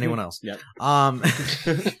wasn't anyone else. Yep.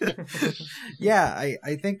 Yeah,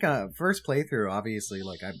 I think first playthrough, obviously,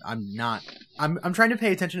 like I'm trying to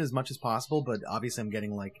pay attention as much as possible, but obviously I'm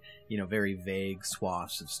getting like, you know, very vague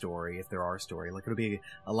swaths of story, if there are story. Like it'll be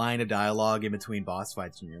a line of dialogue in between boss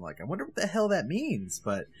fights and you're like, I wonder what the hell that means.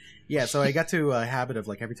 But yeah, so I got to a habit of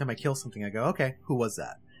like every time I kill something I go, okay, who was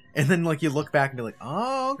that? And then like you look back and be like,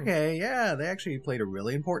 oh, okay, yeah, they actually played a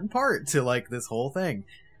really important part to like this whole thing.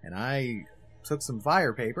 And I took some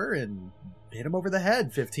fire paper and hit them over the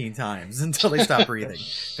head 15 times until they stopped breathing.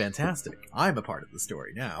 Fantastic. I'm a part of the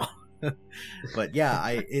story now. But yeah,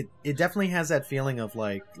 it definitely has that feeling of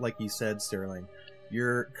like you said, Sterling,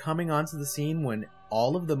 you're coming onto the scene when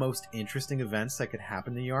all of the most interesting events that could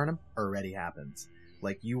happen to Yharnam already happened.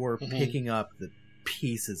 Like you are picking up the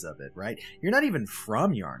pieces of it, right? You're not even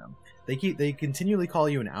from Yharnam. They continually call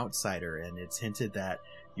you an outsider, and it's hinted that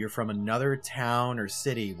you're from another town or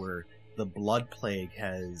city where the blood plague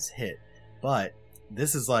has hit. But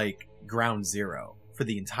this is like ground zero for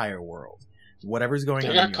the entire world. Whatever's going on.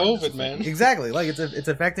 They got COVID, man. Exactly. Like it's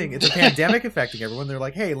a pandemic affecting everyone. They're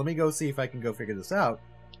like, hey, let me go see if I can go figure this out.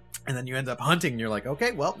 And then you end up hunting and you're like,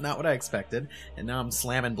 okay, well, not what I expected. And now I'm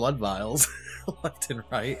slamming blood vials left and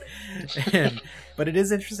right. But it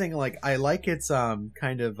is interesting. Like, I like its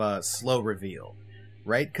kind of slow reveal,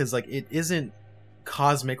 right? Because like it isn't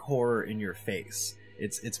cosmic horror in your face.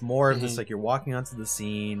 It's more of this, like, you're walking onto the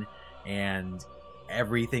scene and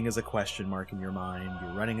everything is a question mark in your mind.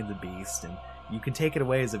 You're running into Beast, and you can take it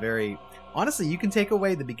away as a very... Honestly, you can take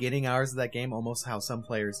away the beginning hours of that game almost how some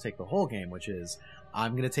players take the whole game, which is,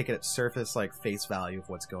 I'm going to take it at surface, like, face value of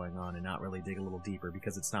what's going on and not really dig a little deeper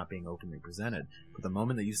because it's not being openly presented. But the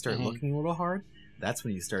moment that you start looking a little hard, that's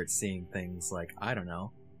when you start seeing things like, I don't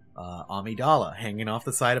know, Amidala hanging off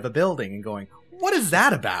the side of a building and going, what is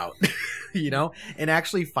that about? You know? And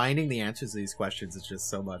actually finding the answers to these questions is just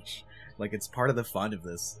so much... Like, it's part of the fun of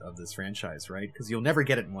this franchise, right? Because you'll never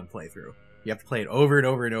get it in one playthrough. You have to play it over and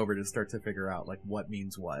over and over to start to figure out, like, what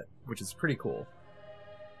means what, which is pretty cool.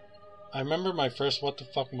 I remember my first what the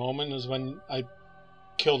fuck moment was when I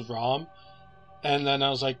killed Rom, and then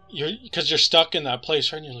I was like, because you're stuck in that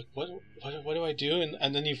place, right? And you're like, what do I do?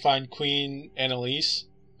 And then you find Queen Annalise,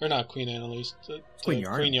 or not Queen Annalise, Queen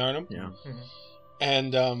Yharnam. Yeah.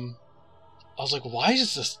 And I was like, why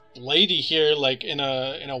is this lady here, like, in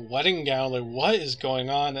a wedding gown? Like, what is going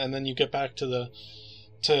on? And then you get back to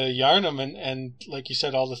Yharnam, and like you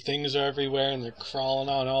said, all the things are everywhere, and they're crawling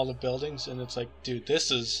on all the buildings, and it's like, dude,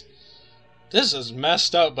 this is this is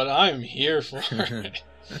messed up, but I'm here for it.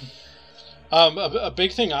 A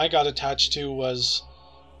big thing I got attached to was,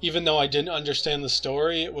 even though I didn't understand the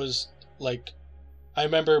story, it was like, I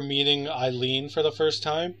remember meeting Eileen for the first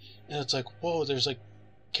time, and it's like, whoa, there's like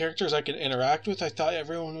characters I can interact with. I thought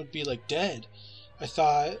everyone would be like dead. I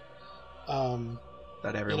thought,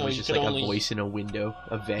 That everyone was you just could like only- a voice in a window,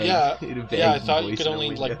 a vague, yeah, a vague yeah. I thought you voice could in a only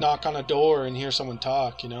window. like knock on a door and hear someone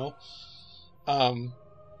talk, you know. And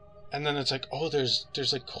then it's like, oh, there's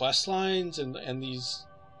like quest lines and these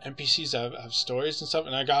NPCs have stories and stuff,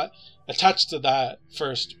 and I got attached to that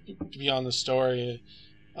first beyond the story.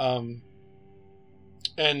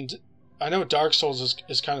 And I know Dark Souls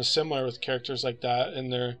is kind of similar with characters like that,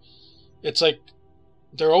 and it's like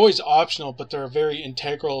they're always optional, but they're very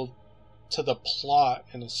integral to the plot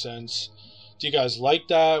in a sense. Do you guys like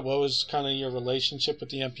that? What was kind of your relationship with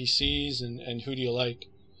the NPCs, and who do you like?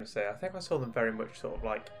 I think I saw them very much sort of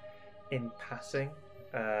like in passing.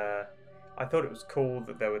 I thought it was cool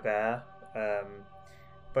that they were there,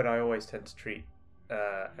 but I always tend to treat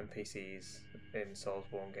NPCs in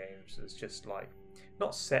Soulsborne games as just like,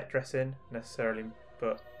 not set dressing necessarily,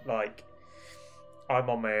 but like, I'm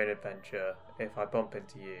on my own adventure. If I bump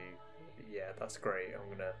into you, yeah, that's great.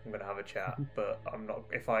 I'm gonna have a chat. But I'm not.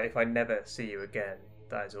 If I never see you again,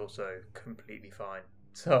 that is also completely fine.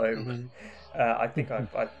 So I think I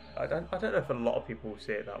don't know if a lot of people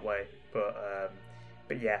see it that way,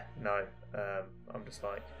 but yeah, no. I'm just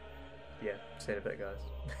like, yeah, see you in a bit,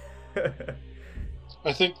 guys.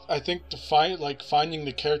 I think finding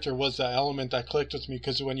the character was the element that clicked with me,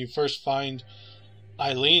 because when you first find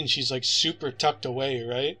Eileen, she's like super tucked away,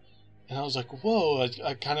 right? And I was like, whoa,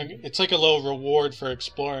 I kind of, it's like a little reward for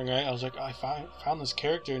exploring, right? I was like, I found this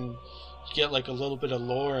character, and you get like a little bit of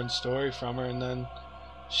lore and story from her, and then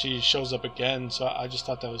she shows up again, so I just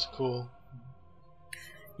thought that was cool.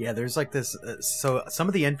 Yeah, there's like this, so some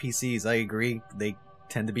of the NPCs, I agree, they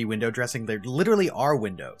tend to be window dressing. They literally are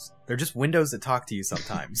windows. They're just windows that talk to you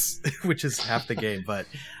sometimes, which is half the game. But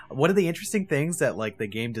one of the interesting things that like the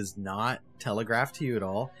game does not telegraph to you at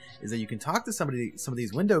all is that you can talk to some of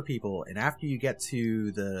these window people, and after you get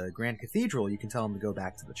to the Grand Cathedral, you can tell them to go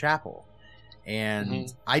back to the chapel.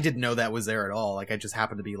 And I didn't know that was there at all. Like, I just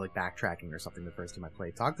happened to be like backtracking or something the first time I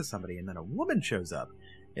played, talked to somebody, and then a woman shows up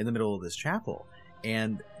in the middle of this chapel.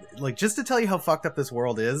 And like, just to tell you how fucked up this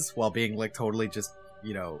world is, while being like totally just,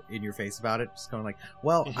 you know, in your face about it, just going like,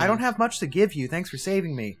 well, I don't have much to give you, thanks for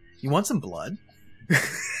saving me, you want some blood?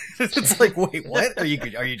 It's like, wait, what? Are you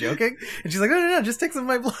joking? And she's like, no, just take some of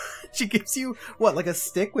my blood. She gives you what, like a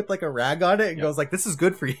stick with like a rag on it, and goes like, this is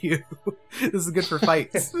good for you. This is good for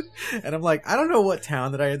fights. And I'm like, I don't know what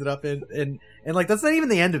town that I ended up in, and like, that's not even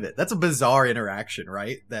the end of it. That's a bizarre interaction,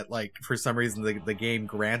 right? That like, for some reason the game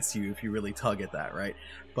grants you if you really tug at that, right?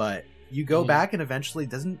 But you go back, and eventually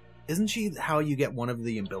isn't she how you get one of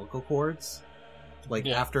the umbilical cords? Like,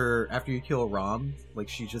 after you kill Rom, like,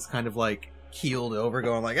 she's just kind of like keeled over,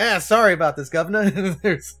 going like, sorry about this, governor.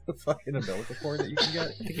 There's a fucking umbilical cord that you can get.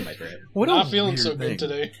 I think you might grab. What Not feeling so good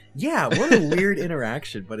today. Yeah, what a weird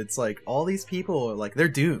interaction. But it's like, all these people are like, they're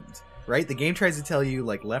doomed, right? The game tries to tell you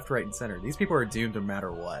like left, right, and center. These people are doomed no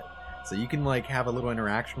matter what. So you can like have a little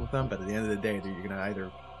interaction with them, but at the end of the day, you're gonna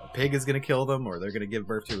either, a pig is gonna kill them, or they're gonna give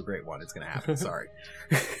birth to a great one. It's gonna happen. Sorry.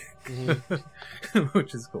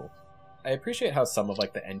 Which is cool. I appreciate how some of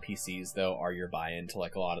like the NPCs though are your buy-in to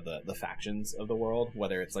like a lot of the factions of the world,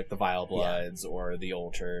 whether it's like the Vile Bloods or the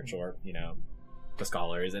Old Church or, you know, the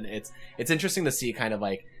Scholars. And it's interesting to see kind of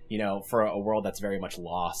like, you know, for a world that's very much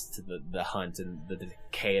lost to the hunt and the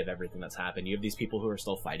decay of everything that's happened, you have these people who are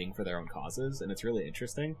still fighting for their own causes, and it's really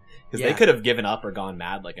interesting because they could have given up or gone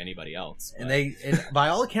mad like anybody else. But... And by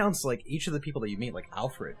all accounts, like, each of the people that you meet, like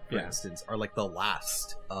Alfred, for instance, are like the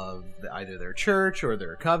last of either their church or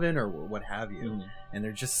their coven or what have you, and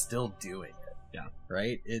they're just still doing it. Yeah,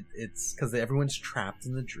 right. It's because everyone's trapped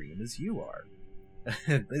in the dream as you are.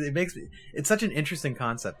 It's such an interesting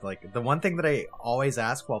concept. Like, the one thing that I always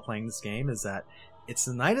ask while playing this game is that it's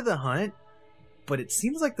the night of the hunt, but it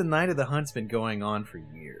seems like the night of the hunt's been going on for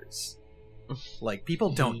years. Like,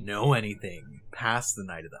 people don't know anything past the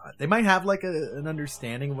night of the hunt. They might have like an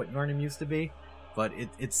understanding of what Yharnam used to be, but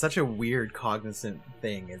it's such a weird cognizant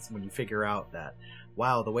thing is when you figure out that,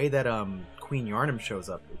 wow, the way that Queen Yharnam shows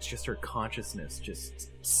up, it's just her consciousness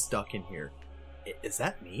just stuck in here. Is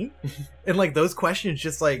that me? And like, those questions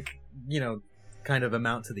just like, you know, kind of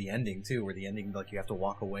amount to the ending too, where the ending, like, you have to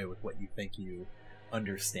walk away with what you think you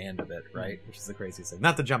understand of it, right? Which is the craziest thing.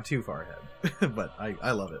 Not to jump too far ahead, but I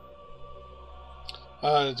love it.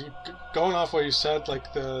 Going off what you said,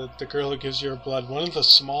 like the girl who gives you her blood, one of the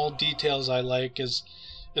small details I like is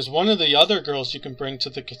is one of the other girls you can bring to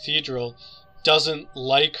the cathedral doesn't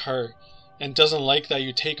like her and doesn't like that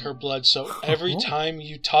you take her blood. So every time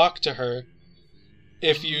you talk to her,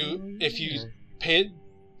 if you pay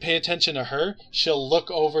attention to her, she'll look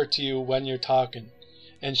over to you when you're talking,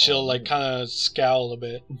 and she'll like kind of scowl a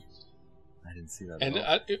bit. I didn't see that.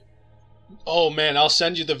 And oh man, I'll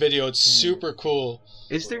send you the video. It's super cool.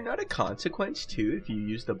 Is there not a consequence too if you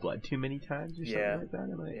use the blood too many times or something like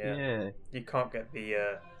that? Yeah. You can't get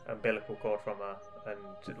the umbilical cord from her,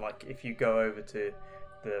 and like if you go over to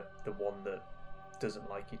the one that doesn't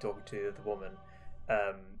like you talking to the woman,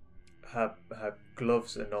 her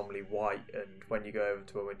gloves are normally white, and when you go over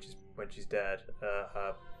to her when she's dead,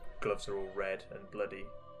 her gloves are all red and bloody,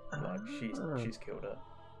 like she's killed her.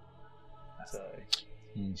 So,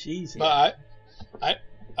 jeez. But I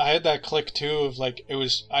had that click too of like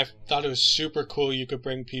I thought it was super cool. You could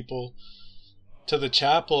bring people to the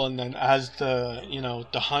chapel, and then as the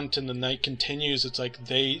hunt in the night continues, it's like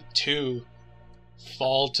they too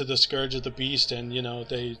fall to the scourge of the beast, and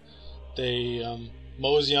they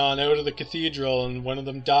mosey on out of the cathedral, and one of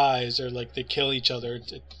them dies, or like they kill each other.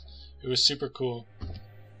 It was super cool.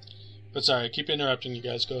 But sorry, I keep interrupting you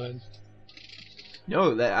guys. Go ahead.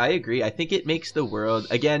 No, I agree. I think it makes the world,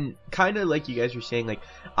 again, kind of like you guys were saying, like,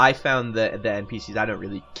 I found the NPCs, I don't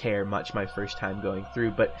really care much my first time going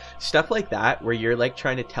through, but stuff like that, where you're, like,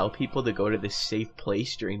 trying to tell people to go to this safe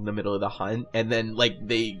place during the middle of the hunt, and then, like,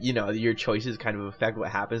 your choices kind of affect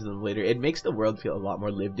what happens to them later. It makes the world feel a lot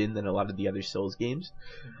more lived in than a lot of the other Souls games.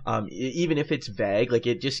 Even if it's vague, like,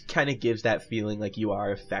 it just kind of gives that feeling like you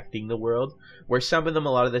are affecting the world, where some of them,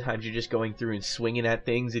 a lot of the times, you're just going through and swinging at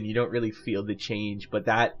things, and you don't really feel the change. But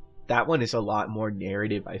that one is a lot more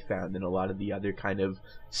narrative, I found, than a lot of the other kind of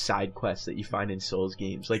side quests that you find in Souls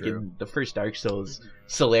games. Like in the first Dark Souls,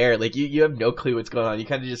 Solaire, like you have no clue what's going on. You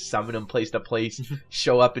kind of just summon them place to place,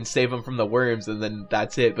 show up and save them from the worms, and then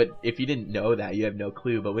that's it. But if you didn't know that, you have no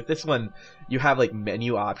clue. But with this one, you have like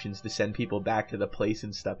menu options to send people back to the place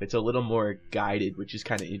and stuff. It's a little more guided, which is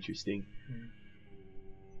kind of interesting.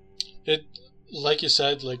 It, like you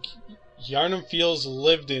said, like Yharnam feels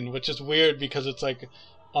lived in, which is weird because it's like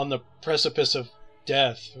on the precipice of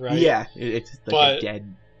death, right? Yeah, it's like a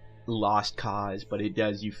dead, lost cause, but it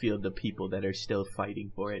does, you feel the people that are still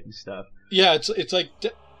fighting for it and stuff. Yeah, it's like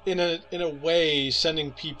in a way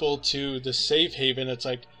sending people to the safe haven. It's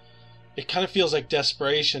like it kind of feels like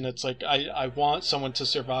desperation. It's like I want someone to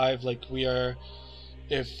survive. Like we are,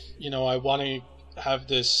 if I want to have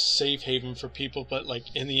this safe haven for people, but like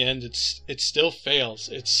in the end it still fails.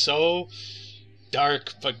 It's so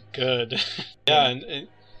dark but good. Yeah, and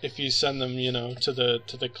if you send them to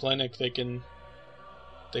the clinic, they can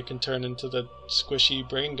turn into the squishy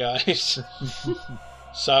brain guys.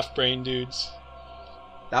 Soft brain dudes.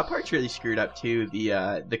 That part's really screwed up too.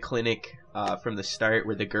 The clinic from the start,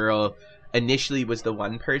 where the girl initially was the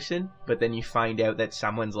one person, but then you find out that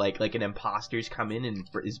someone's like an imposter's come in and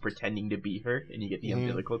is pretending to be her, and you get the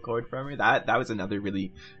umbilical cord from her. That was another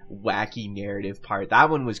really wacky narrative part. That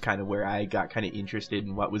one was kind of where I got kind of interested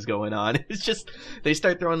in what was going on. It's just they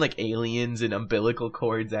start throwing like aliens and umbilical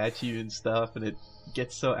cords at you and stuff, and it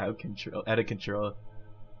gets so out of control.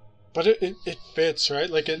 But it fits, right?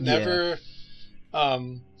 Like it never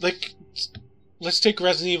like, let's take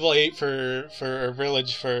Resident Evil 8 for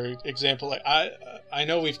Village, for example. Like I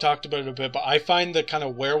know we've talked about it a bit, but I find the kind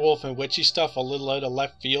of werewolf and witchy stuff a little out of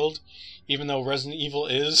left field, even though Resident Evil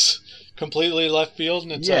is completely left field.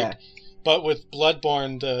 And it's like, but with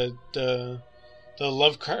Bloodborne, the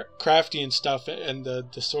Lovecraftian stuff and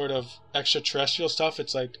the sort of extraterrestrial stuff,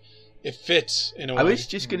 it's like it fits in a way. I was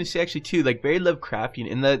just gonna say actually too, like very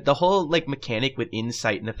Lovecraftian, and the whole like mechanic with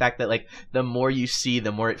insight, and the fact that like the more you see,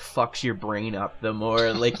 the more it fucks your brain up, the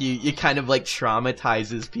more like you kind of like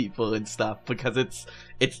traumatizes people and stuff, because it's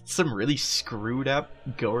some really screwed up,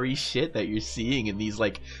 gory shit that you're seeing in these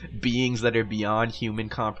like beings that are beyond human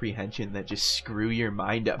comprehension, that just screw your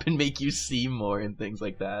mind up and make you see more and things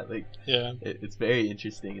like that. Like it's very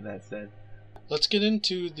interesting in that sense. Let's get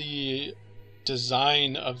into the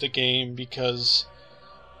design of the game, because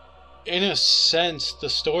in a sense the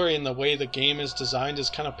story and the way the game is designed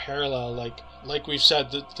is kind of parallel. Like we've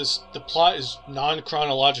said, the plot is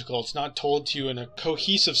non-chronological. It's not told to you in a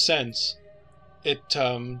cohesive sense.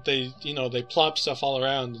 They plop stuff all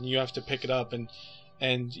around and you have to pick it up, and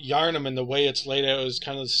Yharnam and the way it's laid out is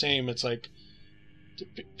kind of the same. It's like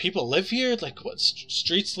people live here, like what,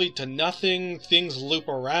 streets lead to nothing, things loop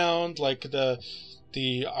around, like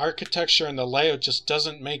the architecture and the layout just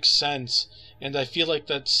doesn't make sense. And I feel like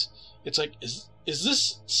it's like, is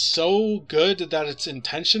this so good that it's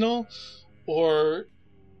intentional, or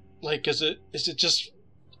like is it just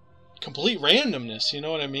complete randomness. You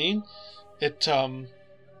know what I mean? It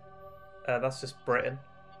That's just Britain.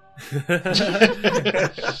 It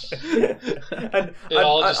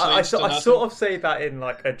all just I leads to nothing. sort of say that in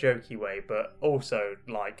like a jokey way, but also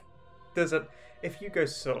like if you go to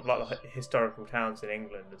sort of like historical towns in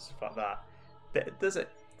England and stuff like that, there's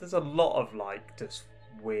a lot of like just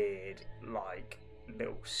weird like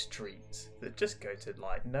little streets that just go to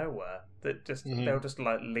like nowhere, that just they'll just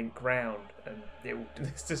like link round, and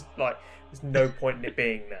it's just like there's no point in it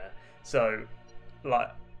being there. So like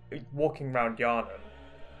walking around Yharnam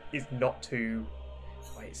is not too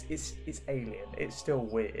it's alien, it's still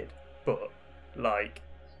weird, but like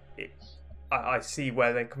I see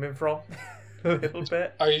where they're coming from a little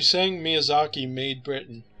bit. Are you saying Miyazaki made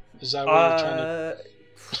Britain? Is that what you're trying to...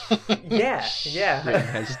 yeah. Britain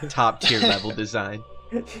has top tier level design.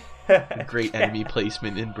 Great enemy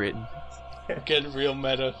placement in Britain. Getting real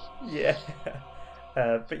meta. Yeah.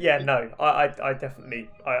 But yeah, no, I definitely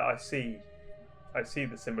I see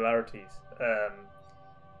the similarities.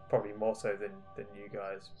 Probably more so than you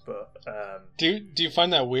guys, but do you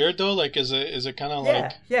find that weird though? Like, is it kind of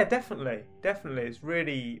like... Yeah, definitely. It's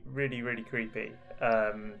really, really, really creepy.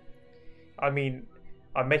 I mean,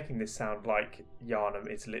 I'm making this sound like Yharnam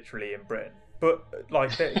is literally in Britain, but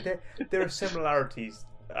like there are similarities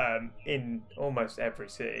in almost every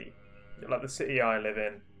city. Like the city I live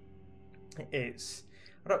in, I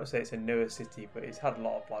don't want to say it's a newer city, but it's had a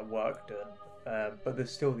lot of like work done. But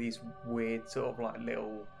there's still these weird sort of like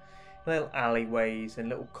little alleyways and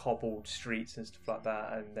little cobbled streets and stuff like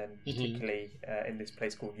that. And then particularly in this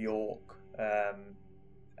place called York,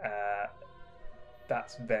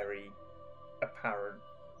 that's very apparent,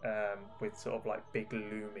 with sort of like big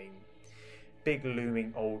looming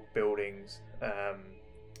old buildings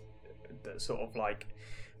that sort of like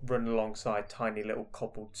run alongside tiny little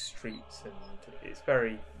cobbled streets, and it's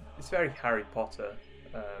very Harry Potter.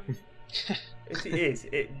 It is.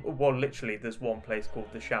 Well, literally, there's one place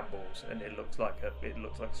called the Shambles, and it looks like a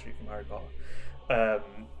street from Harry Potter.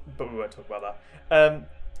 But we won't talk about that.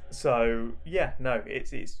 So yeah, no,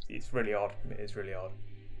 it's really odd. It is really odd.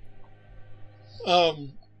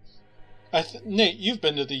 Nate, you've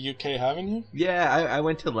been to the UK, haven't you? Yeah, I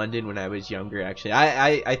went to London when I was younger. Actually,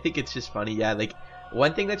 I think it's just funny. Yeah, like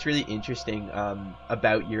one thing that's really interesting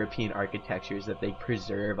about European architecture is that they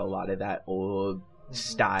preserve a lot of that old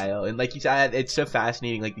style, and like you said, it's so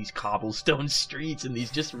fascinating, like these cobblestone streets and these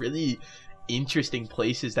just really interesting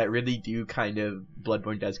places that really do kind of,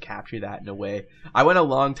 Bloodborne does capture that in a way. I went a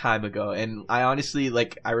long time ago, and I honestly,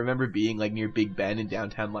 like, I remember being like near Big Ben in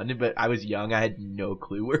downtown London, but I was young, I had no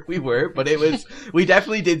clue where we were, but it was we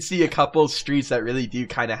definitely did see a couple streets that really do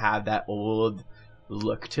kind of have that old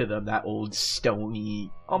look to them, that old stony,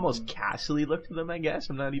 almost castle-y look to them, I guess.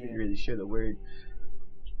 I'm not even really sure the word.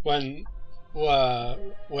 When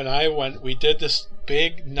I went, we did this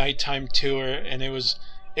big nighttime tour, and it was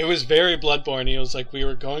very Bloodborne. It was like we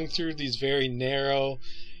were going through these very narrow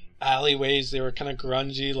alleyways. They were kind of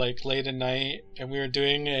grungy, like late at night, and we were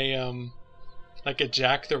doing a like a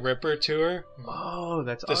Jack the Ripper tour. Oh,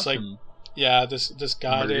 that's this awesome. Like, yeah, this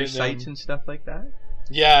guy murder did sites and stuff like that.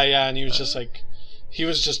 Yeah, and he was just like, he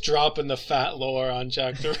was just dropping the fat lore on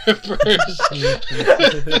Jack the Rippers.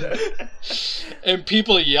 And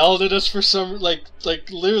people yelled at us for some, like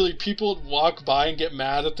literally people would walk by and get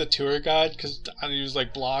mad at the tour guide because he was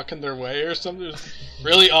like blocking their way or something. It was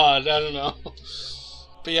really odd, I don't know.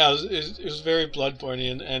 But yeah, it was very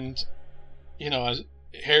Bloodborne, and you know, as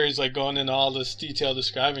Harry's like going into all this detail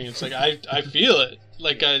describing, it's like I feel it.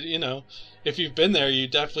 Like, you know, if you've been there, you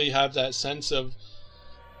definitely have that sense of,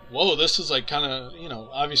 whoa, this is like kind of, you know,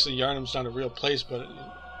 obviously Yharnam's not a real place, but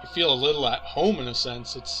you feel a little at home in a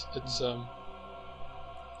sense. It's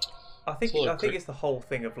I think it's the whole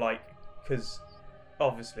thing of like, because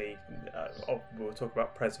obviously we'll talk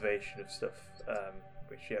about preservation of stuff,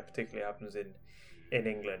 which particularly happens in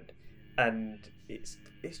England, and it's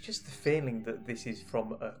just the feeling that this is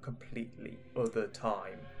from a completely other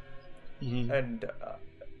time, and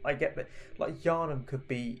I get that, like, Yharnam could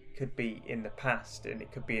be in the past and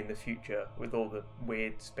it could be in the future with all the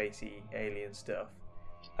weird spacey alien stuff,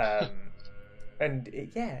 and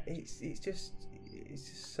it's just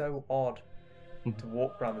so odd to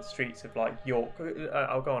walk around the streets of like York.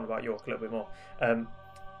 I'll go on about York a little bit more.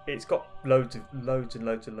 It's got loads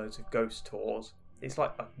of ghost tours. It's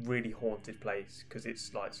like a really haunted place because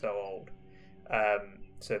it's like so old.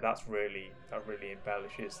 So that really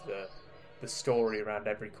embellishes the story around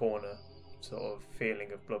every corner, sort of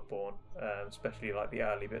feeling of Bloodborne, especially like the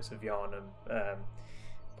early bits of Yharnam,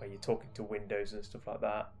 where you're talking to windows and stuff like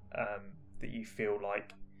that, that you feel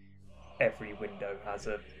like every window has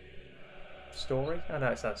a story. I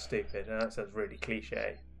know it sounds stupid. I know it sounds really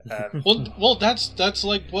cliche. Well, that's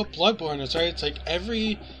like what Bloodborne is, right? It's like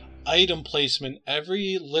every item placement,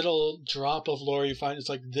 every little drop of lore you find, it's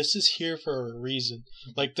like, this is here for a reason.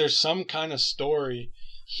 Like, there's some kind of story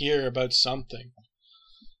here about something.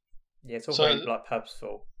 Yeah, it's all very like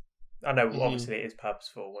purposeful. I know, obviously, it is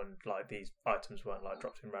purposeful when like these items weren't like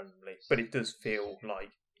dropped in randomly, but it does feel like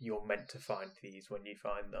you're meant to find these when you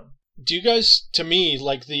find them. Do you guys, to me,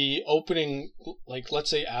 like the opening, like let's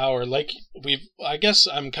say hour, like I guess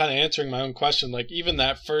I'm kind of answering my own question. Like even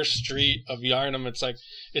that first street of Yharnam, it's like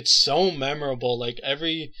it's so memorable. Like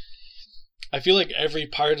I feel like every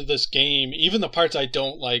part of this game, even the parts I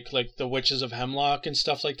don't like the Witches of Hemlock and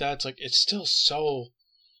stuff like that, it's like it's still so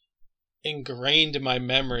ingrained in my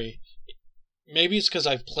memory. Maybe it's because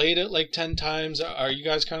I've played it like 10 times. Are you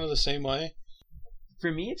guys kind of the same way?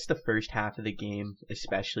 For me, it's the first half of the game,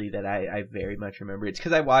 especially, that I very much remember. It's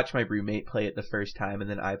because I watched my roommate play it the first time, and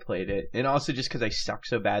then I played it. And also just because I suck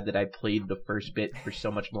so bad that I played the first bit for so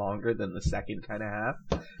much longer than the second kind of half.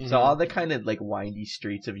 Mm-hmm. So all the kind of like windy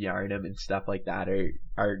streets of Yharnam and stuff like that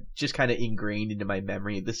are just kind of ingrained into my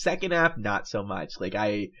memory. The second half, not so much. Like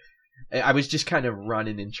I was just kind of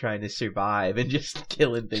running and trying to survive and just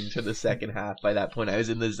killing things for the second half. By that point, I was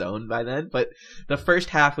in the zone by then. But the first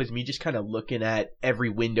half was me just kind of looking at every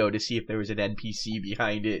window to see if there was an NPC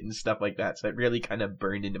behind it and stuff like that. So it really kind of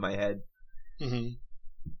burned into my head. Mm-hmm.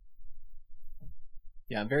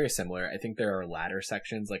 Yeah, I'm very similar. I think there are ladder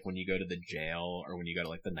sections, like when you go to the jail or when you go to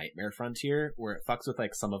like the Nightmare Frontier, where it fucks with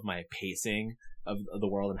like some of my pacing of the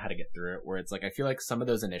world and how to get through it. Where it's like I feel like some of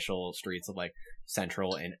those initial streets of like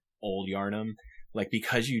Central and Old Yharnam, like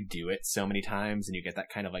because you do it so many times and you get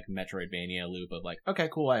that kind of like Metroidvania loop of like, okay,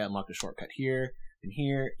 cool, I unlocked a shortcut here and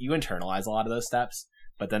here. You internalize a lot of those steps,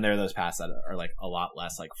 but then there are those paths that are like a lot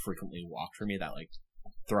less like frequently walked for me that like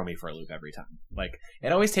throw me for a loop every time. Like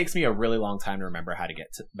it always takes me a really long time to remember how to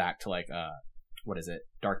get back to like what is it,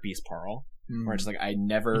 Dark Beast Pearl, where it's like I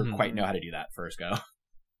never quite know how to do that first go.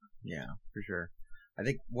 Yeah, for sure. I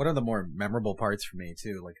think one of the more memorable parts for me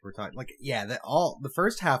too, like we're talking, like the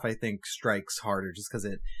first half I think strikes harder just because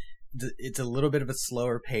it's a little bit of a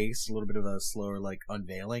slower pace, a little bit of a slower like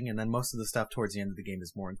unveiling, and then most of the stuff towards the end of the game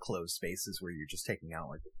is more enclosed spaces where you're just taking out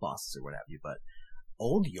like bosses or what have you. But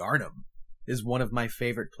Old Yharnam is one of my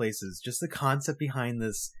favorite places. Just the concept behind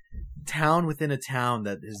this town within a town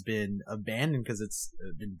that has been abandoned because it's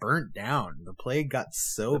been burnt down. The plague got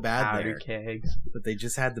so bad there that they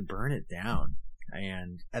just had to burn it down.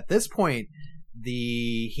 And at this point,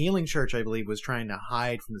 the healing church, I believe, was trying to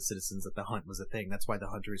hide from the citizens that the hunt was a thing. That's why the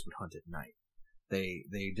hunters would hunt at night. They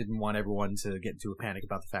didn't want everyone to get into a panic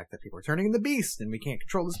about the fact that people are turning into beasts and we can't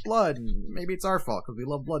control this blood. And maybe it's our fault because we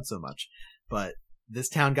love blood so much. But this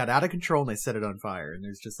town got out of control and they set it on fire. And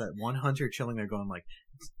there's just that one hunter chilling there going like,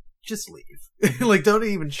 just leave. Like, don't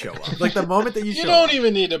even show up. Like, the moment that you show up. You don't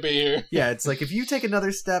even need to be here. Yeah, it's like, if you take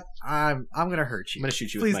another step, I'm going to hurt you. I'm going to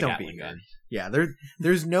shoot you Please with my don't Gatling be gun. Yeah,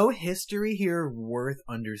 there's no history here worth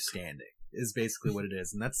understanding, is basically what it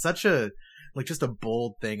is. And that's such a, like, just a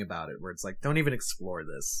bold thing about it, where it's like, don't even explore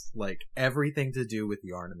this. Like, everything to do with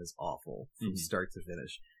Yharnam is awful from start to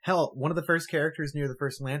finish. Hell, one of the first characters near the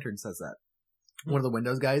first lantern says that. One of the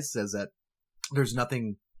Windows guys says that there's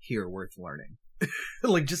nothing here worth learning.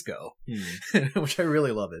 Like, just go. Which I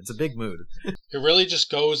really love it. It's a big mood. It really just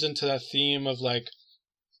goes into that theme of like,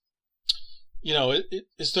 you know,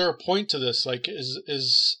 is there a point to this? Like,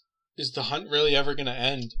 is the hunt really ever going to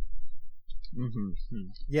end?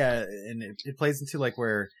 Yeah, and it plays into like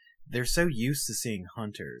where they're so used to seeing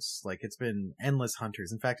hunters. Like, it's been endless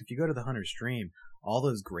hunters. In fact, if you go to the hunter's dream, all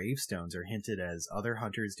those gravestones are hinted as other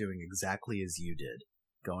hunters doing exactly as you did.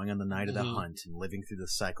 Going on the night of the hunt and living through the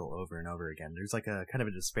cycle over and over again. There's like a kind of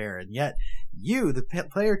a despair. And yet, you, the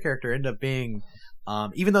player character, end up being,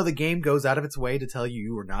 even though the game goes out of its way to tell you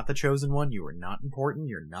you are not the chosen one, you are not important,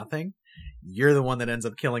 you're nothing, you're the one that ends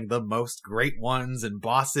up killing the most great ones and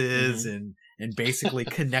bosses and basically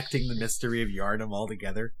connecting the mystery of Yharnam all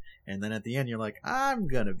together. And then at the end, you're like, I'm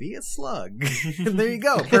gonna be a slug. And there you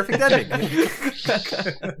go. Perfect ending.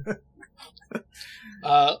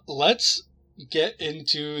 Let's get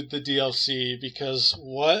into the DLC, because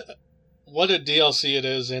what a DLC it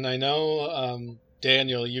is. And I know,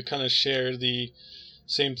 Daniel, you kind of share the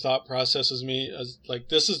same thought process as me, as like,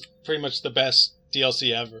 this is pretty much the best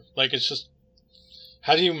DLC ever. Like, it's just,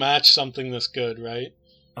 how do you match something this good, right?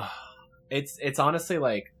 It's honestly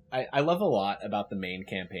like, I love a lot about the main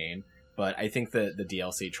campaign, but I think the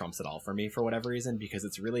DLC trumps it all for me for whatever reason, because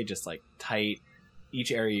it's really just like tight. Each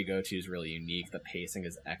area you go to is really unique. The pacing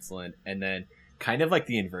is excellent. And then kind of like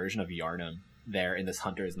the inversion of Yharnam there in this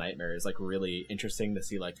hunter's nightmare is like really interesting to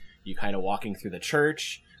see. Like you kind of walking through the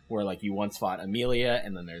church where like you once fought Amelia,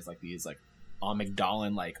 and then there's like these like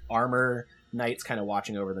Amygdalin like armor knights kind of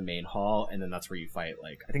watching over the main hall, and then that's where you fight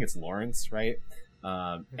like I think it's Lawrence, right?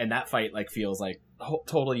 And that fight like feels like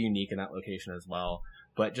totally unique in that location as well.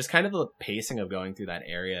 But just kind of the pacing of going through that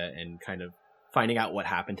area and kind of finding out what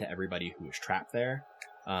happened to everybody who was trapped there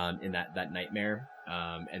in that nightmare,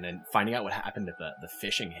 and then finding out what happened at the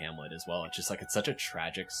fishing hamlet as well. It's just like it's such a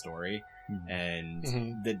tragic story, and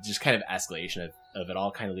the just kind of escalation of it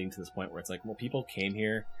all kind of leading to this point where it's like, well, people came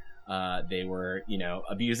here, they were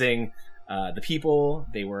abusing the people,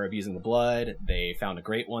 they were abusing the blood, they found a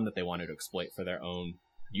great one that they wanted to exploit for their own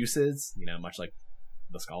uses, much like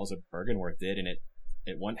the Scholars of Bergenworth did, and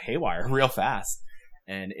it went haywire real fast.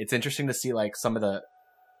 And it's interesting to see like some of the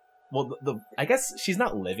I guess she's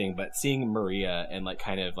not living, but seeing Maria and like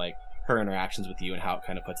kind of like her interactions with you and how it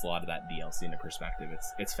kind of puts a lot of that DLC into perspective.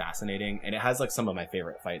 It's fascinating, and it has like some of my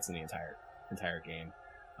favorite fights in the entire game.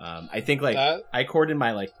 I think like I corded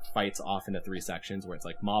my like fights off into 3 sections where it's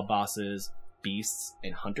like mob bosses, beasts,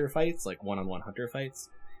 and hunter fights, like one-on-one hunter fights.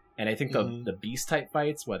 And I think the beast type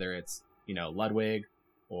fights, whether it's Ludwig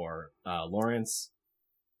or Lawrence,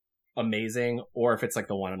 amazing, or if it's like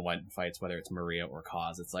the one-on-one fights, whether it's Maria or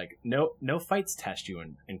Cause, it's like no fights test you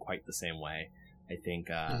in quite the same way, I think,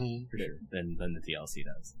 for sure, than the DLC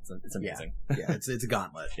does. It's amazing. Yeah, it's a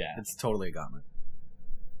gauntlet. Yeah, it's totally a gauntlet.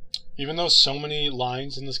 Even though so many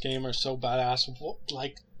lines in this game are so badass,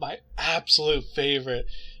 like my absolute favorite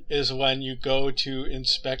is when you go to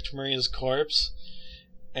inspect Maria's corpse,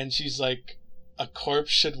 and she's like, a corpse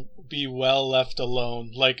should be well left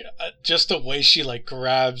alone. Like, just the way she like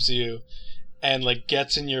grabs you and like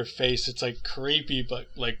gets in your face, it's like creepy but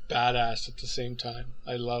like badass at the same time.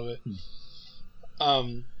 I love it.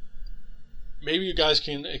 Maybe you guys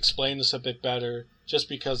can explain this a bit better, just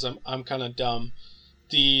because I'm kind of dumb.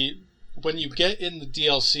 When you get in the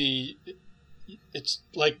DLC, it's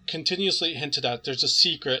like continuously hinted at there's a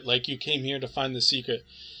secret, like you came here to find the secret.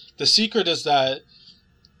 The secret is that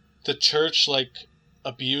the church like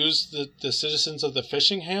abused the citizens of the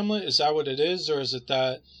fishing hamlet. Is that what it is? Or is it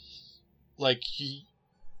that like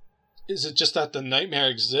is it just that the nightmare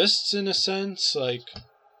exists in a sense? Like,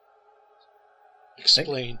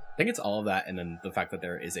 explain. I think it's all of that, and then the fact that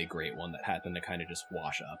there is a great one that happened to kind of just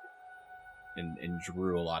wash up and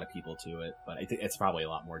drew a lot of people to it. But I think it's probably a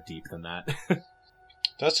lot more deep than that.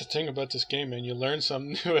 That's the thing about this game, man. You learn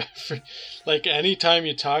something new like anytime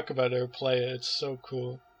you talk about it or play it. It's so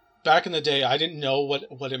cool. Back in the day, I didn't know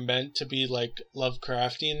what it meant to be like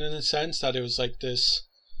Lovecraftian, in a sense that it was like this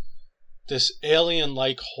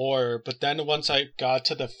alien-like horror. But then once I got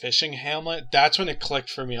to the fishing hamlet, that's when it clicked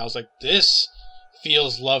for me. I was like, this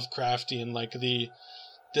feels Lovecraftian. Like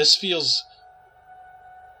this feels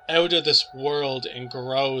out of this world and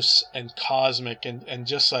gross and cosmic and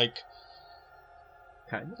just like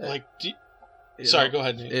kind of like. Sorry, go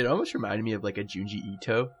ahead, Nate. It almost reminded me of like a Junji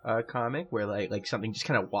Ito comic where like something just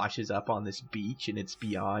kind of washes up on this beach and it's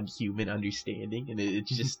beyond human understanding, and it's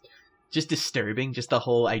just disturbing. Just the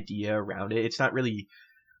whole idea around it. It's not really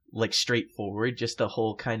like straightforward. Just the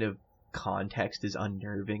whole kind of context is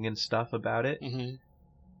unnerving and stuff about it. Mm-hmm.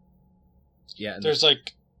 Yeah, there's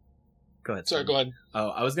like. Go ahead. Sorry, go ahead. Oh,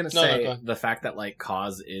 I was gonna say the fact that like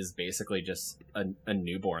Cause is basically just a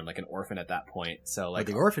newborn, like an orphan at that point. So like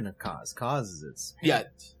the orphan of Cause. Cause is its yeah,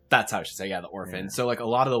 that's how I should say. Yeah, the orphan. Yeah. So like a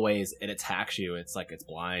lot of the ways it attacks you, it's like it's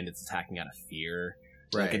blind. It's attacking out of fear.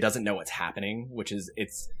 Right. Like it doesn't know what's happening, which is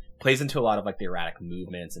plays into a lot of like the erratic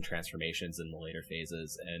movements and transformations in the later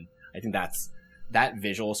phases. And I think that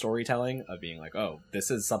visual storytelling of being like, oh,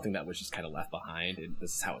 this is something that was just kind of left behind, and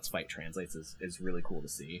this is how its fight translates is really cool to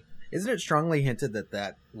see. Isn't it strongly hinted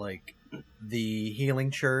that like the healing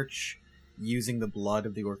church using the blood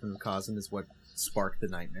of the orphan of Cosm is what sparked the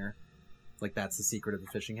nightmare? Like that's the secret of the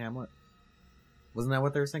fishing hamlet? Wasn't that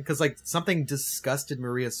what they were saying? Because like something disgusted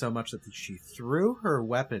Maria so much that she threw her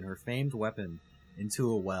famed weapon, into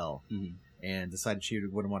a well and decided she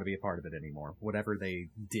wouldn't want to be a part of it anymore. Whatever they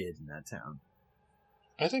did in that town.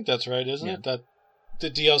 I think that's right, isn't it? That the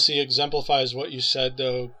DLC exemplifies what you said,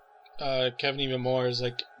 though. Kevin, even more is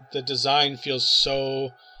like the design feels so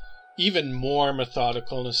even more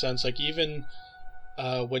methodical in a sense. Like even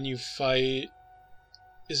when you fight,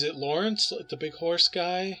 is it Lawrence, the big horse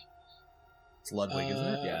guy? It's Ludwig, isn't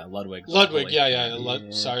it? Yeah, Ludwig. Ludwig, yeah.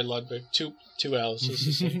 Sorry, Ludwig. Two L's. Is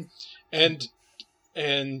the same.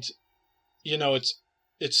 And you know,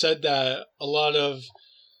 it's said that a lot of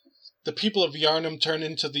the people of Yharnam turn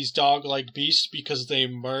into these dog-like beasts because they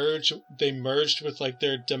merged with like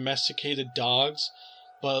their domesticated dogs,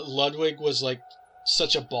 but Ludwig was like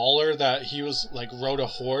such a baller that he was like rode a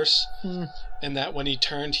horse, and that when he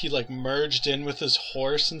turned, he like merged in with his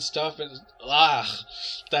horse and stuff, and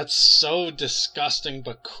that's so disgusting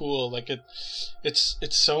but cool. Like it's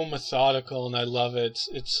so methodical, and I love it.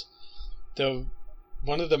 It's the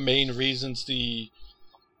one of the main reasons the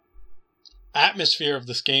atmosphere of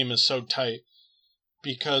this game is so tight,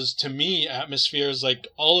 because to me, atmosphere is like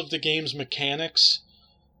all of the game's mechanics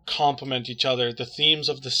complement each other. The themes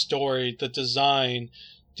of the story, the design,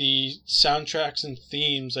 the soundtracks and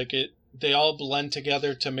themes, like they all blend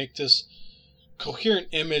together to make this coherent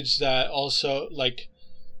image that also, like,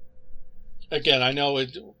 again, I know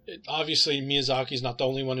it obviously Miyazaki's not the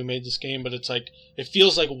only one who made this game, but it's like it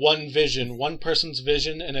feels like one vision, one person's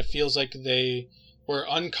vision, and it feels like they were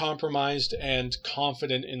uncompromised and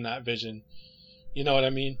confident in that vision. You know what I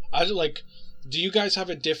mean? Do you guys have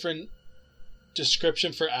a different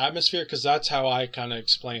description for atmosphere? Because that's how I kind of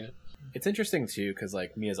explain it. It's interesting too, because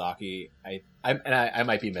like Miyazaki, I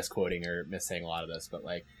might be misquoting or missaying a lot of this, but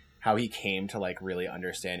like how he came to like really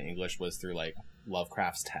understand English was through like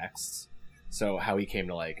Lovecraft's texts. So how he came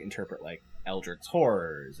to like interpret like Eldritch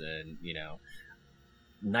horrors and, you know,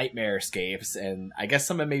 nightmare escapes, and I guess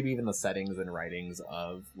some of maybe even the settings and writings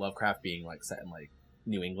of Lovecraft being like set in like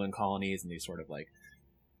New England colonies and these sort of like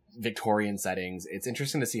Victorian settings. It's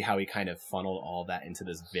interesting to see how he kind of funneled all that into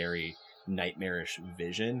this very nightmarish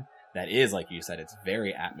vision that is, like you said, it's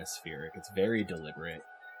very atmospheric, it's very deliberate,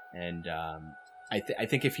 and I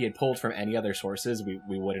think if he had pulled from any other sources, we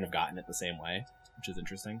wouldn't have gotten it the same way, which is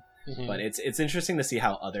interesting. Mm-hmm. But it's interesting to see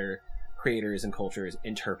how other creators and cultures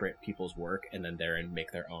interpret people's work and then therein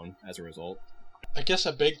make their own as a result. I guess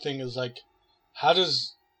a big thing is like, how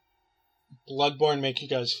does Bloodborne make you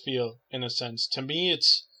guys feel, in a sense? To me,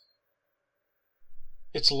 it's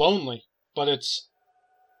lonely, but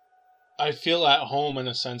I feel at home in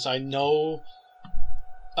a sense. I know,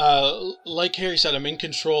 like Harry said, I'm in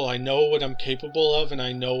control. I know what I'm capable of, and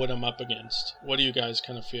I know what I'm up against. What do you guys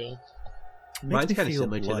kind of feel? Mine's kind of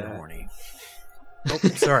similar to that. Horny. Oh,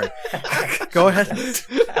 sorry. Go ahead.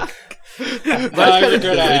 No, you're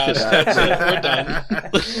good. That's it. We're done.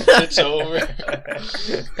 It's over.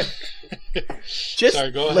 Just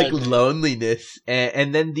sorry, go like ahead. Loneliness,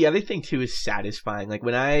 and then the other thing too is satisfying. Like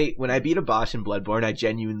when I beat a boss in Bloodborne, I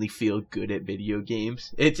genuinely feel good at video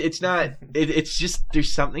games. It's just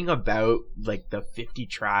there's something about like the 50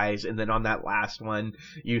 tries, and then on that last one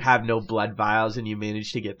you have no blood vials, and you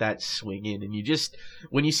manage to get that swing in, and you just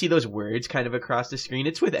when you see those words kind of across the screen,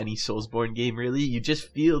 it's with any Soulsborne game really. You just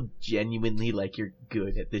feel genuinely like you're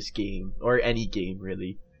good at this game, or any game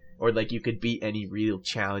really. Or like you could beat any real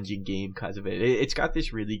challenging game because of it. It's got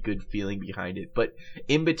this really good feeling behind it. But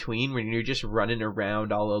in between, when you're just running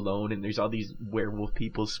around all alone and there's all these werewolf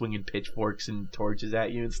people swinging pitchforks and torches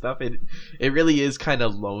at you and stuff, it really is kind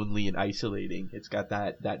of lonely and isolating. It's got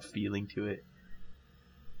that feeling to it.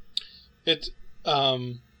 It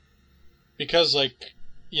because like,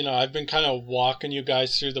 you know, I've been kind of walking you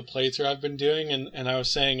guys through the playthrough I've been doing, and I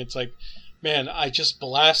was saying it's like, man, I just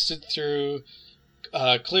blasted through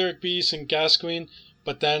Cleric Beast and Gascoigne,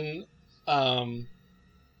 but then I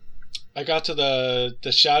got to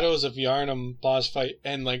the Shadows of Yharnam boss fight,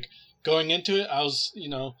 and like going into it, I was, you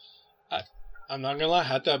know, I'm not gonna lie, I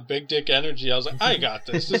had that big dick energy. I was like, I got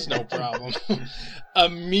this. This is no problem.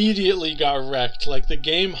 Immediately got wrecked. Like the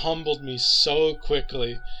game humbled me so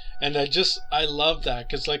quickly, and I love that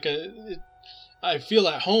because like I feel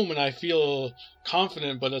at home and I feel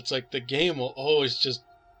confident, but it's like the game will always just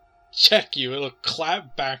check you. It'll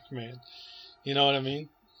clap back, man. You know what I mean?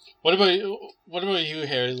 What about you,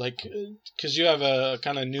 Harry? Like, because you have a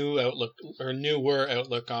kind of new outlook or newer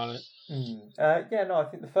outlook on it. Yeah, no, I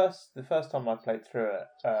think the first time I played through it,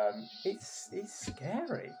 it's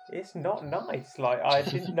scary. It's not nice. Like I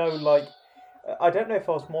didn't know. Like I don't know if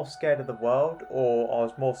I was more scared of the world or I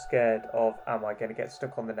was more scared of am I going to get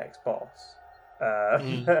stuck on the next boss.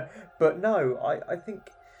 But no, I think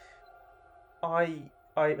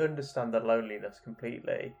I understand that loneliness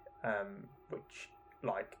completely, which,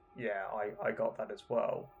 like, yeah, I got that as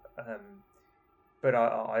well. But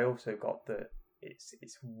I also got that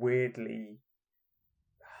it's weirdly,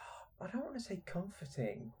 I don't want to say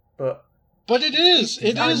comforting, but it is.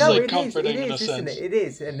 It is like comforting in a sense. It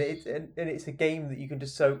is, and it's a game that you can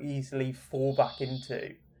just so easily fall back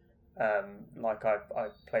into. Like I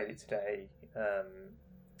played it today,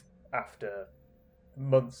 after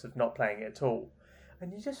months of not playing it at all.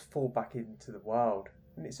 And you just fall back into the world.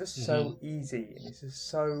 And it's just so easy. And it's just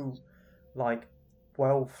so, like,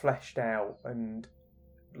 well fleshed out. And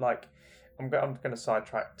like, I'm going to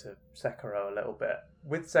sidetrack to Sekiro a little bit.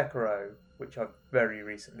 With Sekiro, which I've very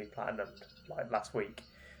recently platinumed, like last week,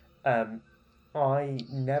 I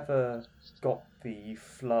never got the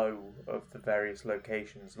flow of the various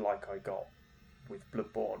locations like I got with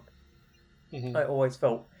Bloodborne. Mhm. I always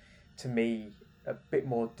felt, to me, a bit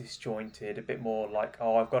more disjointed, a bit more like,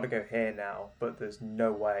 oh, I've got to go here now, but there's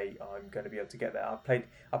no way I'm going to be able to get there.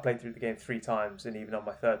 I played through the game 3 times, and even on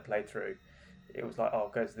my 3rd playthrough, it was like, oh,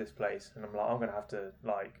 go to this place, and I'm like, I'm going to have to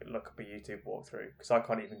like look up a YouTube walkthrough because I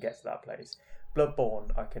can't even get to that place.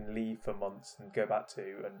 Bloodborne, I can leave for months and go back to,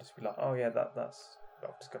 and just be like, oh yeah, that's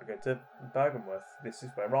I've just got to go to Bergenworth. This is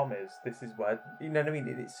where Rom is. This is where, you know what I mean?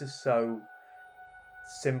 It's just so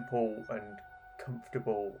simple and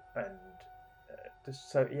comfortable and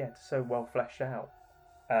just so well fleshed out.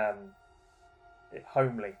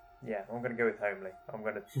 Homely. Yeah, I'm going to go with homely. I'm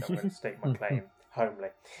going to stake my claim. Homely.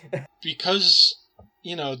 Because,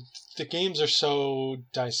 the games are so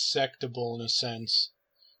dissectable in a sense.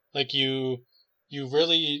 Like, you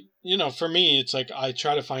really, for me, it's like I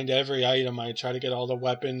try to find every item. I try to get all the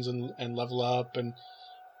weapons and level up. And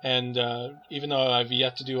even though I've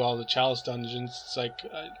yet to do all the Chalice dungeons, it's like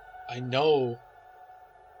I know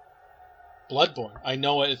Bloodborne. I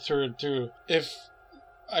know it through and through. If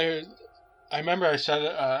I remember I said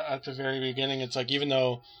at the very beginning, it's like, even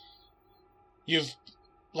though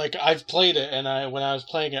I've played it, and when I was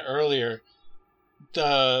playing it earlier,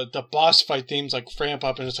 the boss fight themes like ramp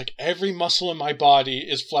up, and it's like every muscle in my body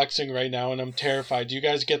is flexing right now, and I'm terrified. Do you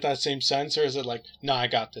guys get that same sense, or is it like, nah, I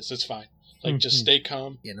got this, it's fine? Like, just stay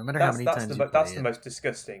calm. Yeah, no matter how many times that's the most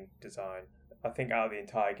disgusting design, I think, out of the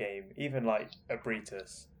entire game. Even like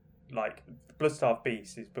Abritus, like Bloodstarved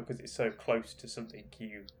Beast, is because it's so close to something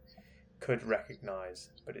you could recognise,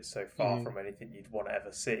 but it's so far from anything you'd want to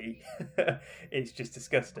ever see. It's just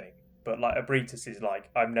disgusting. But like Abritus is like,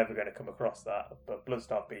 I'm never going to come across that. But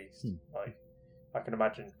Bloodstarved Beast, like, I can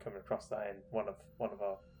imagine coming across that in one of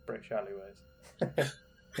our British alleyways.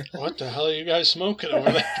 What the hell are you guys smoking over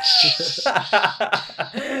there?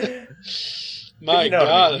 My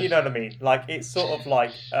God. You know what I mean? Like, it's sort of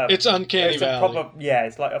like... it's uncanny valley.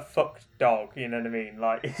 It's like a fucked dog, you know what I mean?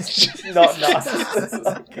 Like, it's just not nice.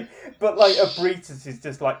 But, like, Abritus is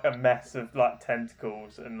just, like, a mess of, like,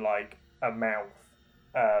 tentacles and, like, a mouth.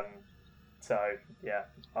 So, yeah.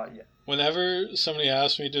 Whenever somebody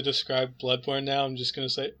asks me to describe Bloodborne now, I'm just going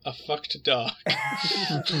to say, a fucked dog.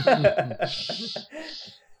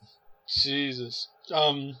 Jesus.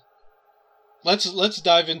 Let's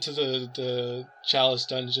dive into the Chalice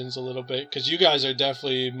dungeons a little bit, because you guys are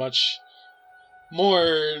definitely much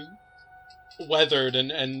more weathered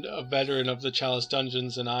and a veteran of the Chalice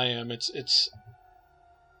dungeons than I am. It's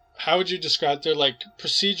how would you describe? They're like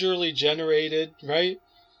procedurally generated, right?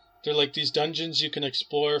 They're like these dungeons you can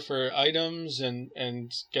explore for items and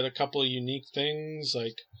get a couple of unique things.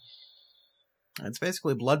 Like, it's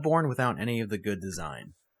basically Bloodborne without any of the good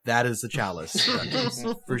design. That is the Chalice dungeons,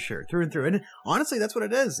 for sure, through and through. And honestly, that's what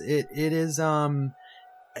it is. It is.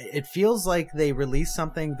 It feels like they released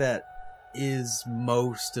something that is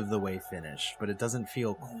most of the way finished, but it doesn't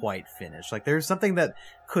feel quite finished. Like, there's something that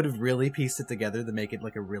could have really pieced it together to make it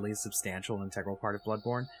like a really substantial, integral part of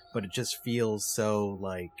Bloodborne, but it just feels so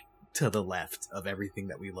like to the left of everything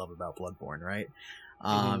that we love about Bloodborne, right?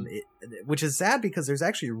 Which is sad, because there's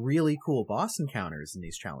actually really cool boss encounters in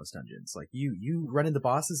these Chalice dungeons. Like, you run into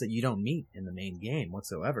bosses that you don't meet in the main game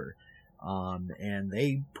whatsoever. And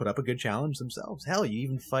they put up a good challenge themselves. Hell, you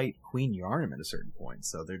even fight Queen Yharnam at a certain point.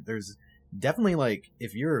 So there's definitely, like,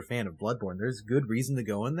 if you're a fan of Bloodborne, there's good reason to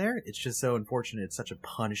go in there. It's just so unfortunate it's such a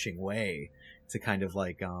punishing way to kind of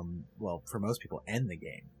like, well, for most people, end the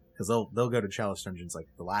game. Because they'll go to Chalice dungeons like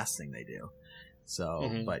the last thing they do.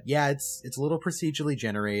 So, but yeah, it's a little procedurally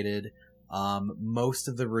generated. Most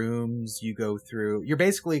of the rooms you go through, you're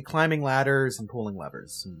basically climbing ladders and pulling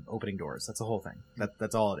levers and opening doors. That's the whole thing.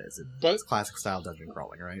 That's all it is. It's classic style dungeon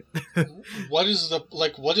crawling, right? What is the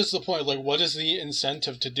point? Like, what is the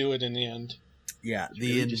incentive to do it in the end? Yeah,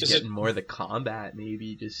 just getting more of the combat,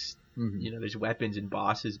 maybe just there's weapons and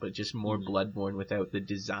bosses, but just more Bloodborne without the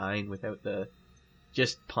design, without the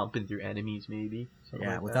just pumping through enemies, maybe.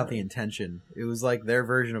 Yeah, like without the intention. It was like their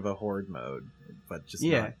version of a horde mode, but just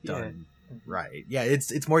not done right. Yeah,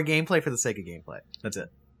 it's more gameplay for the sake of gameplay. That's it.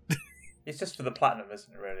 It's just for the platinum,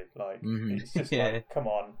 isn't it, really? Like, it's just like, come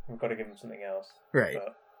on, we've got to give them something else. Right.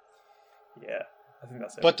 But, yeah, I think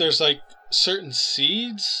that's it. But there's, like, certain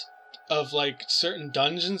seeds of, like, certain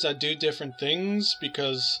dungeons that do different things,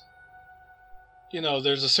 because,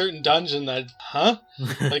 there's a certain dungeon that,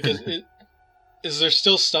 like, is there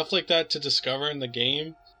still stuff like that to discover in the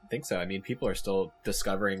game? think so. I mean, people are still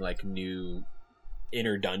discovering like new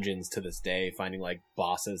inner dungeons to this day, finding like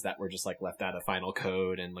bosses that were just like left out of final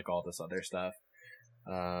code and like all this other stuff.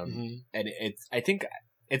 And I think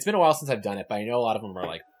it's been a while since I've done it, but I know a lot of them are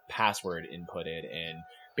like password inputted and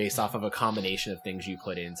based off of a combination of things you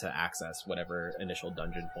put in to access whatever initial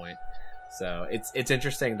dungeon point. So it's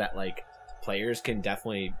interesting that like players can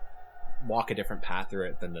definitely walk a different path through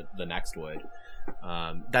it than the next would.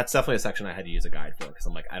 That's definitely a section I had to use a guide for, because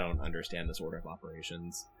I'm like, I don't understand this order of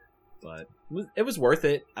operations. But it was worth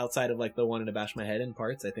it outside of like the wanting to bash my head in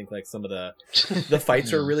parts. I think like some of the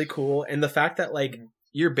fights are really cool, and the fact that like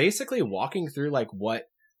you're basically walking through like what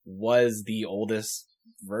was the oldest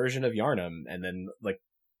version of Yharnam, and then like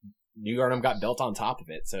New Yharnam got built on top of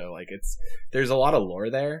it. So like there's a lot of lore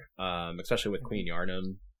there, especially with Queen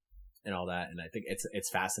Yharnam and all that. And I think it's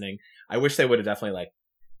fascinating. I wish they would have definitely like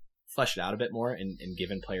fleshed it out a bit more and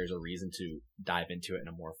given players a reason to dive into it in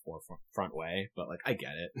a more forefront way. But like I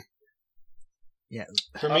get it. Yeah.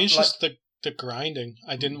 For me, it's just the grinding.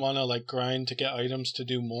 I didn't want to like grind to get items to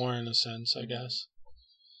do more, in a sense, I guess.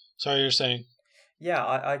 Sorry, you're saying? Yeah,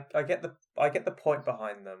 I get the point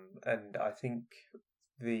behind them, and I think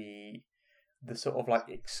the sort of like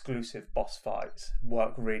exclusive boss fights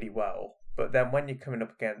work really well. But then when you're coming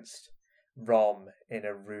up against Rom in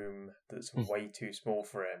a room that's way too small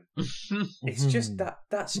for him, it's just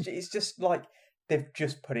it's just like they've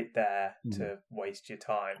just put it there to waste your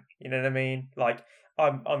time. You know what I mean? Like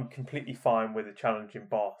I'm completely fine with a challenging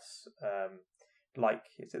boss. Like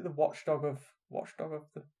is it the watchdog of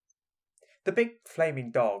the big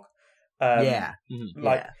flaming dog?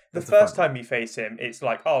 Like the first time you face him, it's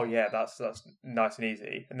like, oh yeah, that's nice and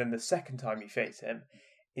easy. And then the second time you face him,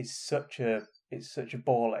 it's such a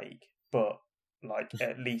ball ache. But like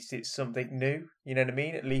at least it's something new. You know what I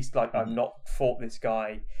mean? At least like I've not fought this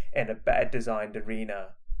guy in a better designed arena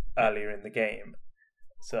earlier in the game.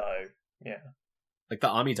 So yeah. Like the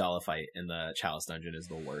Amidala fight in the Chalice dungeon is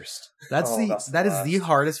the worst. That is the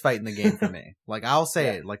hardest fight in the game for me. Like I'll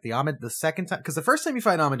say it, like the second time, because the first time you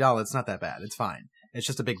fight Amidala, it's not that bad. It's fine. It's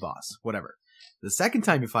just a big boss, whatever. The second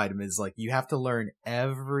time you fight him is like you have to learn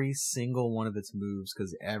every single one of its moves,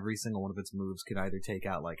 because every single one of its moves can either take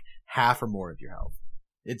out like half or more of your health.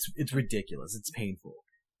 It's ridiculous. It's painful.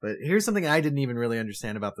 But here's something I didn't even really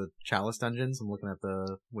understand about the Chalice dungeons. I'm looking at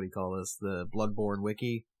the the Bloodborne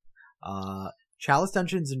wiki. Chalice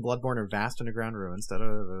dungeons in Bloodborne are vast underground ruins.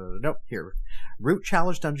 Nope, here. Root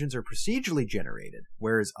Chalice dungeons are procedurally generated,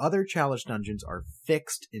 whereas other Chalice dungeons are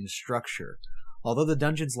fixed in structure. Although the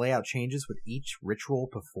dungeon's layout changes with each ritual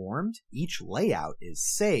performed, each layout is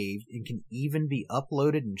saved and can even be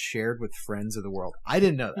uploaded and shared with friends of the world. I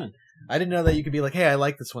didn't know that. I didn't know that you could be like, hey, I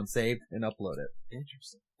like this one, saved, and upload it.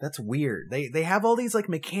 Interesting. That's weird. They have all these like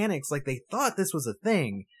mechanics, like they thought this was a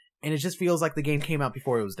thing, and it just feels like the game came out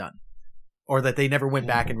before it was done. Or that they never went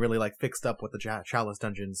back and really like fixed up what the Chalice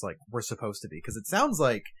dungeons like were supposed to be. Because it sounds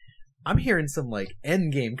like I'm hearing some like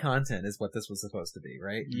end game content is what this was supposed to be,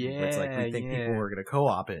 right? Yeah. Where it's like we think people were going to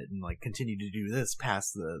co-op it and like continue to do this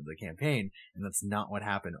past the campaign, and that's not what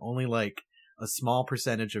happened. Only like a small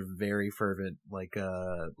percentage of very fervent like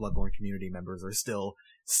Bloodborne community members are still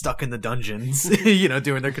stuck in the dungeons, you know,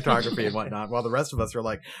 doing their cartography and whatnot, while the rest of us are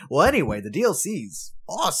like, well, anyway, the DLC's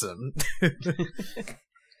awesome.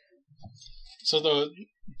 So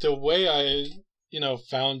the way I,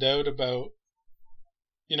 found out about,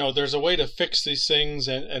 there's a way to fix these things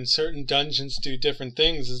and certain dungeons do different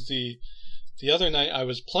things is the other night I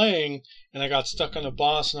was playing and I got stuck on a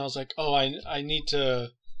boss and I was like, oh, I need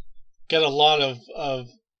to get a lot of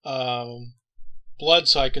blood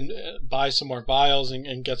so I can buy some more vials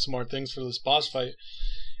and get some more things for this boss fight.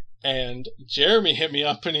 And Jeremy hit me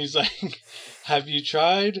up and he's like, have you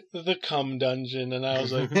tried the cum dungeon? And I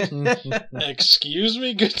was like, excuse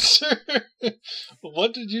me, good sir?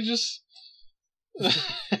 What did you just...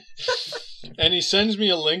 And he sends me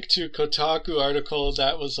a link to a Kotaku article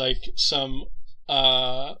that was like some,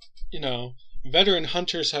 veteran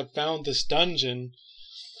hunters have found this dungeon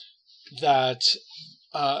that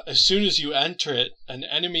as soon as you enter it, an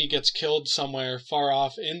enemy gets killed somewhere far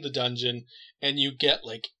off in the dungeon and you get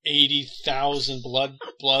like 80,000 blood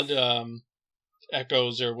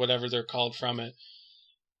echoes or whatever they're called from it.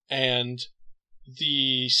 And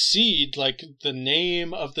the seed, like the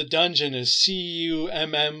name of the dungeon is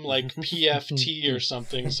CUMM, like PFT or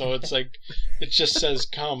something. So it's like, it just says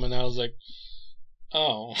come. And I was like,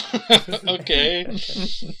 oh, okay.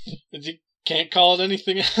 You can't call it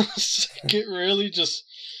anything else. It really just,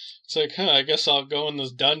 it's like, I guess I'll go in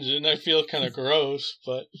this dungeon. I feel kind of gross,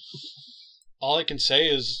 but all I can say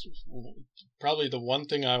is probably the one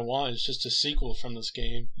thing I want is just a sequel from this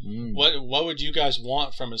game. Mm. What would you guys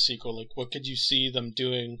want from a sequel? Like, what could you see them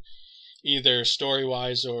doing, either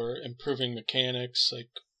story-wise or improving mechanics? Like,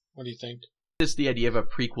 what do you think? Just the idea of a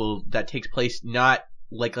prequel that takes place not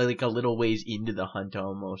like a little ways into the hunt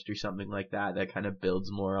almost, or something like that kind of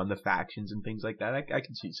builds more on the factions and things like that. I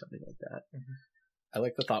can see something like that. I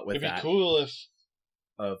like the thought with It'd that. be cool if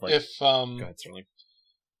Go ahead, Sterling.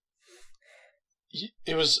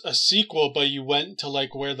 it was a sequel, but you went to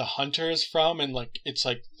like where the hunter is from, and like it's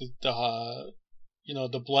like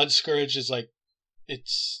the blood scourge is like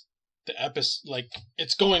it's the like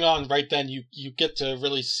it's going on right then. You get to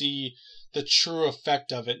really see the true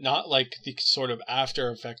effect of it, not like the sort of after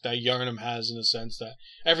effect that Yharnam has, in a sense that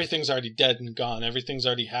everything's already dead and gone, everything's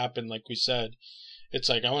already happened. Like we said, it's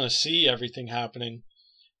like I want to see everything happening.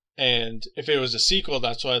 And if it was a sequel,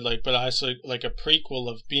 that's what I'd like. But I also like a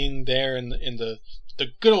prequel of being there in the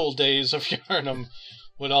good old days of Yharnam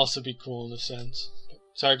would also be cool in a sense.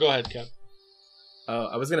 Sorry, go ahead, Kev.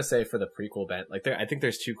 I was gonna say for the prequel bent, like I think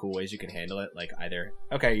there's two cool ways you can handle it. Like either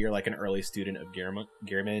you're like an early student of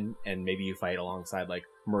Gehrman, and maybe you fight alongside like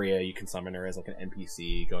Maria. You can summon her as like an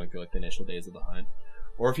NPC going through like the initial days of the hunt.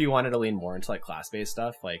 Or if you wanted to lean more into like class-based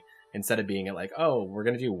stuff, like instead of being at like, oh, we're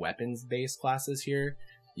gonna do weapons-based classes here,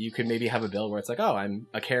 you could maybe have a build where it's like, oh, I'm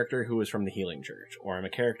a character who is from the Healing Church, or I'm a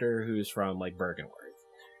character who's from like Bergenworth,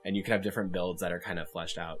 and you could have different builds that are kind of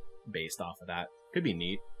fleshed out based off of that. Could be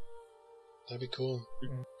neat. That'd be cool.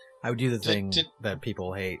 I would do the thing that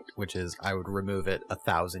people hate, which is I would remove it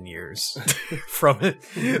 1,000 years from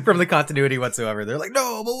the continuity whatsoever. They're like,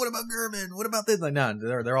 no, but what about Gehrman? What about this? Like, no,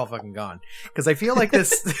 they're all fucking gone. Because I feel like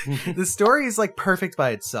this story is like perfect by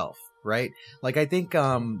itself, right? Like I think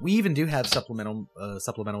we even do have supplemental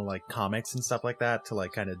like comics and stuff like that to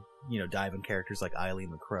like kind of dive in characters like Eileen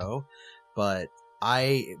the Crow. But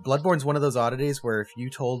Bloodborne's one of those oddities where if you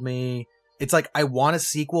told me. It's like, I want a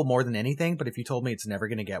sequel more than anything, but if you told me it's never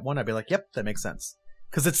going to get one, I'd be like, yep, that makes sense.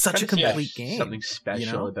 Because it's such a complete game. Something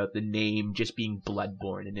special about the name just being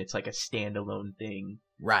Bloodborne, and it's like a standalone thing.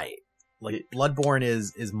 Right. Like, Bloodborne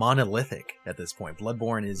is monolithic at this point.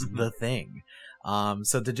 Bloodborne is the thing.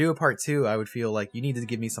 So to do a part 2, I would feel like you need to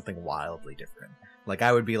give me something wildly different. Like,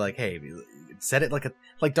 I would be like, hey, set it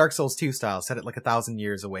like Dark Souls 2 style, set it like 1,000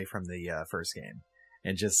 years away from the first game.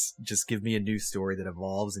 And just give me a new story that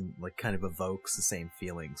evolves and like kind of evokes the same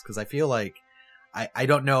feelings. Because I feel like I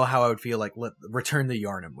don't know how I would feel like Return to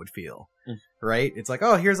Yharnam would feel, right? It's like,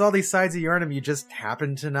 oh, here's all these sides of Yharnam you just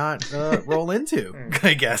happen to not roll into,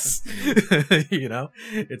 I guess.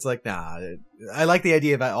 It's like, nah. I like the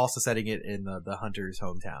idea of also setting it in the hunter's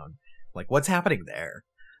hometown. Like, what's happening there?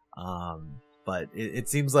 But it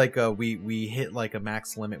seems like we hit like a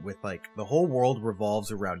max limit with like the whole world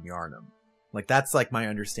revolves around Yharnam. Like, that's, like, my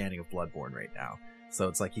understanding of Bloodborne right now. So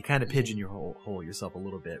it's like, you kind of pigeon your hole yourself a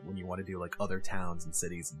little bit when you want to do, like, other towns and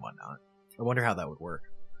cities and whatnot. I wonder how that would work.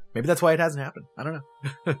 Maybe that's why it hasn't happened. I don't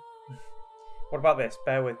know. What about this?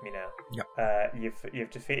 Bear with me now. Yep.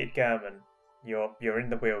 You've defeated Gehrman. You're in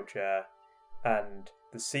the wheelchair. And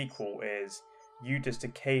the sequel is you just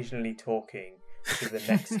occasionally talking to the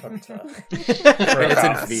next hunter for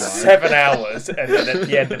about 7 hours, and then at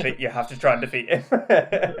the end of it you have to try and defeat him.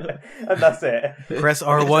 And that's it. Press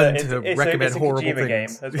R1 to recommend it's a horrible Kojima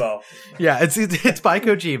things. Game as well. Yeah, it's by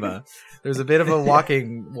Kojima. There's a bit of a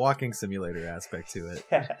walking simulator aspect to it.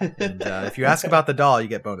 And if you ask about the doll, you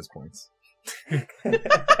get bonus points.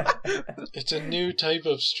 It's a new type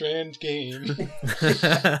of Strand game.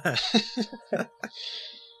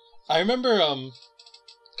 I remember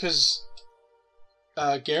because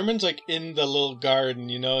Gehrman's like in the little garden,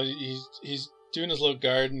 he's doing his little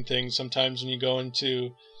garden thing sometimes when you go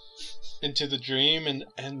into the dream,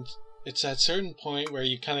 and it's at a certain point where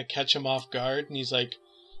you kind of catch him off guard and he's like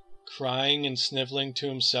crying and sniveling to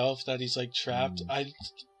himself that he's like trapped.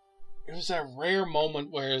 It was that rare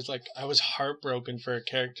moment where it's like I was heartbroken for a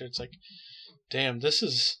character. It's like, damn, this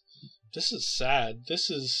is sad.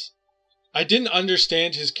 I didn't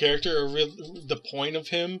understand his character or the point of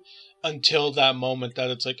him until that moment that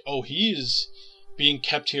it's like, oh, he is being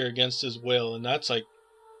kept here against his will, and that's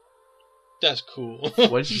cool.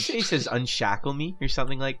 What did he say? He says, unshackle me, or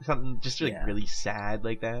something just like really sad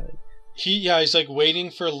like that. He's like waiting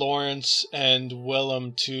for Lawrence and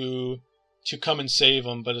Willem to come and save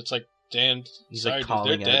him, but it's like, damn, he's sorry, like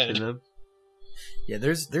calling dude, they're out dead. to them. Yeah,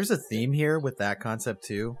 there's a theme here with that concept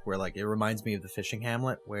too, where like it reminds me of the fishing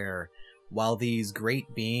hamlet, where while these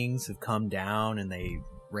great beings have come down and they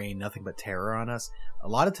rain nothing but terror on us, a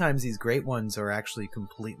lot of times these great ones are actually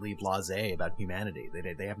completely blasé about humanity.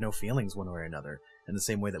 They have no feelings one way or another, in the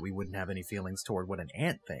same way that we wouldn't have any feelings toward what an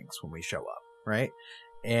ant thinks when we show up. right?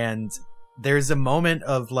 And there's a moment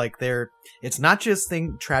of like it's not just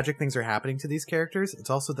tragic things are happening to these characters, it's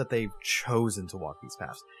also that they've chosen to walk these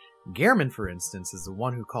paths. Gehrman, for instance, is the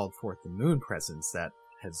one who called forth the moon presence that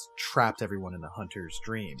has trapped everyone in the hunter's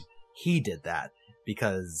dream. He did that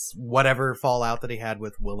because whatever fallout that he had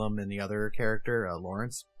with Willem and the other character,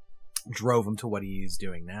 Lawrence, drove him to what he's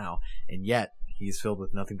doing now. And yet he's filled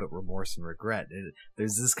with nothing but remorse and regret.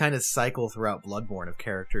 There's this kind of cycle throughout Bloodborne of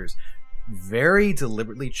characters very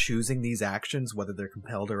deliberately choosing these actions, whether they're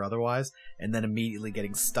compelled or otherwise, and then immediately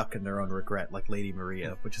getting stuck in their own regret, like Lady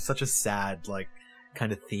Maria, which is such a sad, like,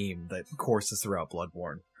 kind of theme that courses throughout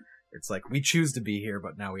Bloodborne. It's like, we choose to be here,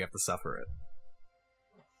 but now we have to suffer it.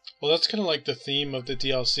 Well, that's kind of like the theme of the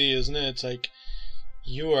DLC, isn't it? It's like,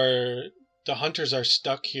 the hunters are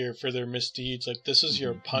stuck here for their misdeeds. Like, this is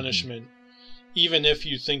your punishment. Even if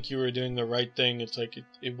you think you were doing the right thing, it's like,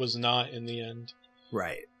 it was not in the end.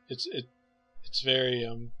 Right. It's very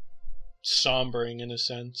sombering in a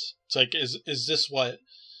sense. It's like, is this what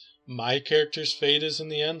my character's fate is in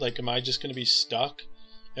the end? Like, am I just going to be stuck?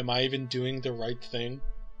 Am I even doing the right thing?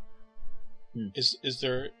 Is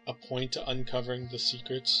there a point to uncovering the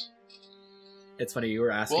secrets? It's funny, you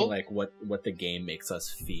were asking like what the game makes us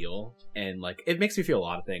feel, and like it makes me feel a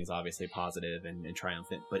lot of things, obviously positive and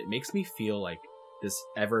triumphant, but it makes me feel like this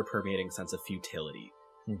ever permeating sense of futility.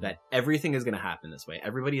 That everything is going to happen this way.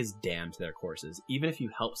 Everybody is damned to their courses. Even if you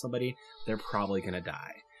help somebody, they're probably going to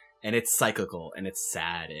die. And it's cyclical, and it's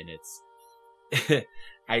sad, and it's...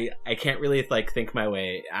 I can't really like think my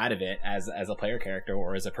way out of it as a player character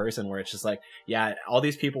or as a person, where it's just like, yeah, all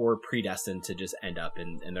these people were predestined to just end up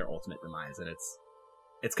in their ultimate demise. And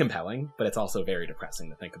it's compelling, but it's also very depressing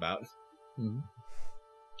to think about.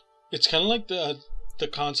 It's kind of like the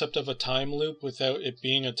concept of a time loop without it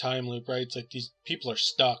being a time loop, right? It's like these people are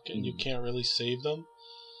stuck and you can't really save them.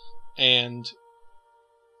 And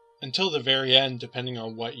until the very end, depending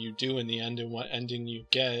on what you do in the end and what ending you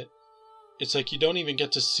get, it's like you don't even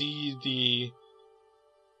get to see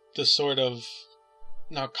the sort of,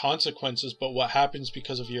 not consequences, but what happens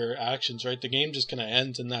because of your actions, right? The game just kind of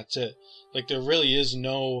ends and that's it. Like, there really is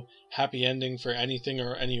no happy ending for anything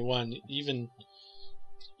or anyone, even...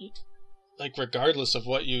 like, regardless of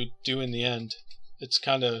what you do in the end. It's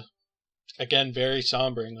kind of, again, very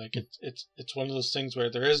sombering. Like, it's one of those things where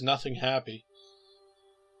there is nothing happy,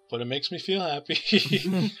 but it makes me feel happy.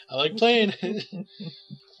 I like playing it.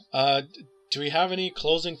 Do we have any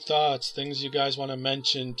closing thoughts, things you guys want to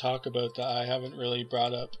mention, talk about that I haven't really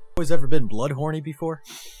brought up? Always ever been blood horny before?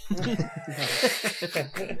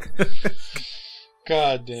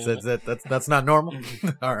 God damn that's not normal?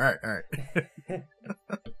 all right.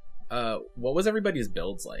 What was everybody's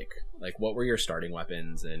builds like? Like, what were your starting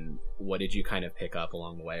weapons, and what did you kind of pick up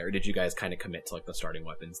along the way? Or did you guys kind of commit to, like, the starting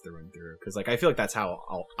weapons through and through? Because, like, I feel like that's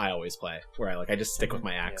how I always play, where I just stick with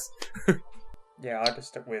my axe. Yeah, I just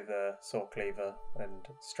stuck with Sword Cleaver and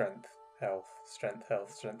strength, health.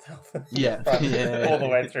 Yeah. All the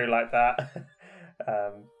way through like that.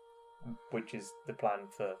 Which is the plan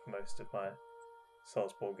for most of my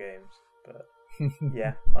Soulsborne games. But,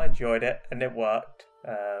 yeah, I enjoyed it, and it worked.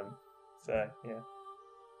 So yeah.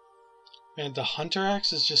 Man, the Hunter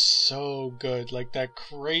Axe is just so good. Like, that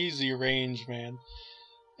crazy range, man.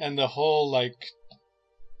 And the whole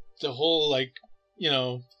you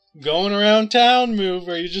know, going around town move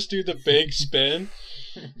where you just do the big spin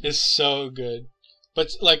is so good. But,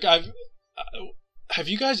 like, have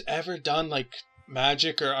you guys ever done, like,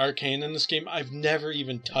 magic or arcane in this game? I've never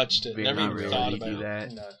even touched it. Never even thought about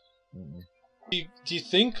it. No. Do you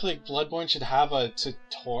think, like, Bloodborne should have a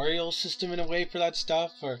tutorial system in a way for that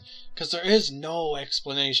stuff? Or because there is no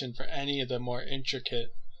explanation for any of the more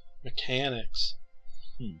intricate mechanics.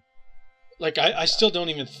 Like, I still don't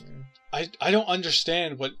even... I don't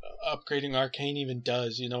understand what upgrading arcane even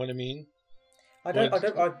does, you know what I mean? I don't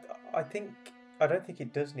think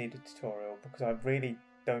it does need a tutorial, because I really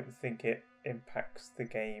don't think it impacts the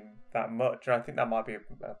game that much. And I think that might be a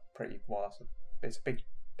pretty... well, it's a big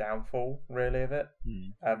downfall, really, of it.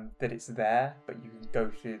 That it's there, but you can go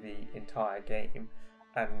through the entire game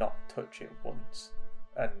and not touch it once.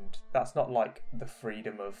 And that's not like the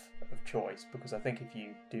freedom of choice, because I think if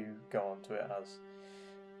you do go onto it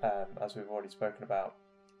as we've already spoken about,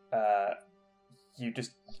 you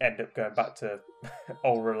just end up going back to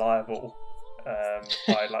old reliable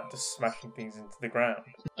by like just smashing things into the ground.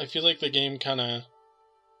 I feel like the game kind of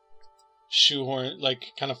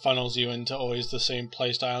funnels you into always the same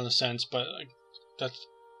playstyle in a sense, but like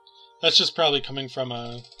that's just probably coming from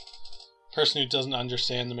a person who doesn't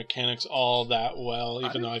understand the mechanics all that well,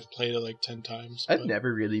 even though I've played it like 10 times. I've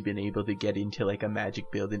never really been able to get into like a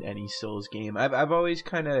magic build in any Souls game. I've always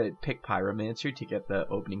kind of picked Pyromancer to get the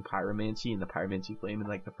opening Pyromancy and the Pyromancy Flame in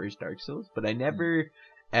like the first Dark Souls, but I never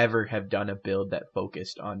ever have done a build that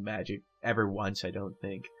focused on magic ever once, I don't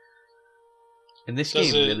think. In this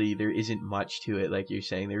game, really, there isn't much to it, like you're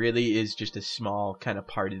saying. There really is just a small kind of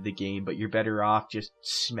part of the game, but you're better off just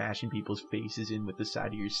smashing people's faces in with the side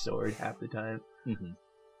of your sword half the time. Mm-hmm.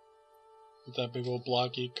 With that big old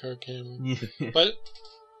blocky Kirk hammer. But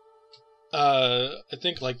I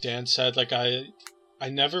think, like Dan said, like I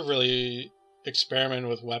never really experimented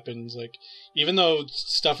with weapons. Like, even though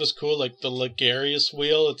stuff is cool, like the Ligarius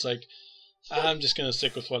wheel, it's like, I'm just going to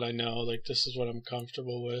stick with what I know. Like, this is what I'm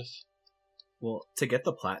comfortable with. Well, to get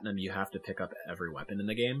the platinum, you have to pick up every weapon in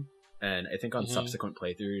the game. And I think on subsequent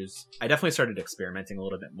playthroughs, I definitely started experimenting a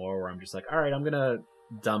little bit more, where I'm just like, all right, I'm going to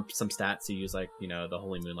dump some stats to use, like, you know, the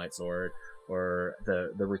Holy Moonlight Sword, or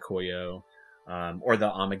the Rikoyo, or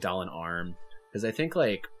the Amygdalin Arm. Because I think,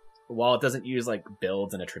 like, while it doesn't use, like,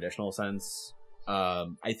 builds in a traditional sense,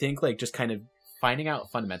 I think, like, just kind of finding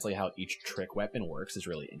out fundamentally how each trick weapon works is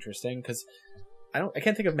really interesting. Because I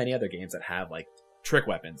can't think of many other games that have, like, trick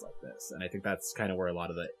weapons like this, and I think that's kind of where a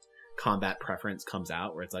lot of the combat preference comes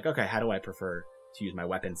out, where it's like, okay, how do I prefer to use my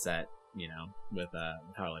weapon set, you know, with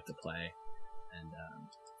how I like to play.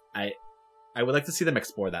 And I would like to see them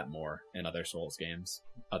explore that more in other Souls games,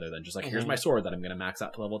 other than just like, here's my sword that I'm going to max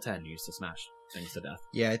out to level 10, use to smash things to death.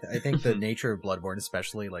 Yeah, I think the nature of Bloodborne,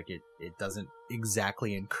 especially, like it doesn't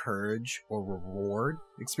exactly encourage or reward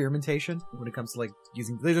experimentation when it comes to like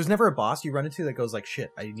using. There's never a boss you run into that goes like,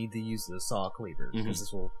 shit, I need to use the saw cleaver because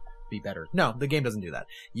this will be better. No, the game doesn't do that.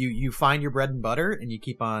 You find your bread and butter and you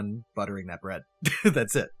keep on buttering that bread.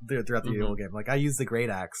 That's it throughout the whole game. Like, I use the great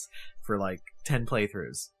axe for like 10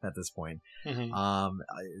 playthroughs at this point.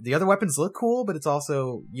 The other weapons look cool, but it's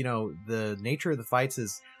also, you know, the nature of the fights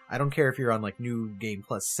is, I don't care if you're on like New Game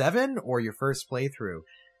Plus 7 or your first playthrough,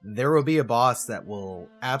 there will be a boss that will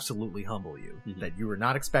absolutely humble you, that you were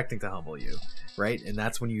not expecting to humble you, right? And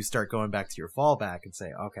that's when you start going back to your fallback and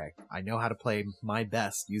say, okay, I know how to play my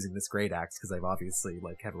best using this great axe because I've obviously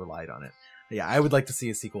like have relied on it. But yeah, I would like to see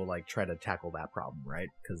a sequel like try to tackle that problem, right?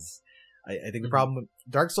 Because I think the problem with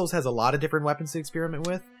Dark Souls has a lot of different weapons to experiment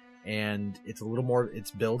with, and it's a little more, it's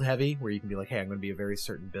build heavy, where you can be like, hey, I'm going to be a very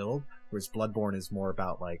certain build, whereas Bloodborne is more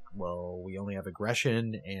about like, well, we only have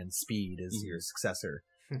aggression and speed as your successor.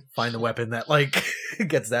 Find the weapon that like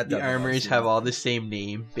gets that done. The armors have all the same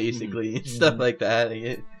name, basically, and stuff like that.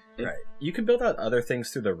 Right. You can build out other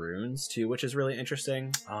things through the runes too, which is really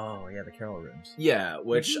interesting. Oh yeah, the Carol runes. Yeah,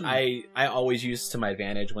 which I always used to my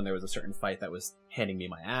advantage when there was a certain fight that was handing me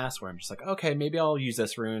my ass, where I'm just like, okay, maybe I'll use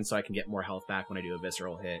this rune so I can get more health back when I do a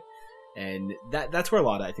visceral hit. And that's where a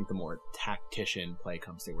lot of, I think, the more tactician play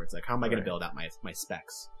comes to, where it's like, how am I going to build out my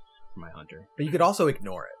specs for my hunter? But you could also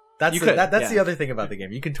ignore it. That's the other thing about the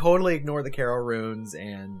game. You can totally ignore the Carol runes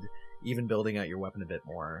and even building out your weapon a bit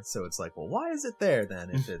more. So it's like, well, why is it there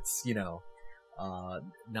then if it's, you know,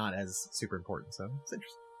 not as super important? So it's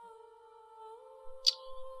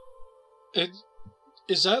interesting.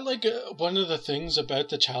 Is that like one of the things about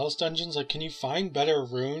the Chalice dungeons? Like, can you find better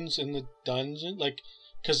runes in the dungeon? Like,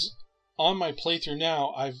 because on my playthrough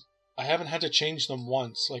now, I haven't had to change them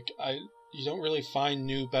once. Like, you don't really find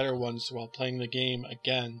new, better ones while playing the game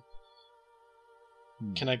again.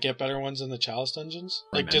 Can I get better ones in the Chalice dungeons?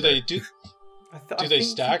 Like, do they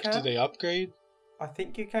stack? Do they upgrade? I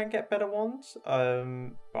think you can get better ones. I've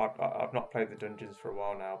not played the dungeons for a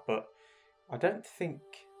while now, but I don't think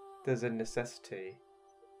there's a necessity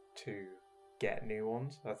to get new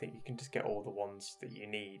ones. I think you can just get all the ones that you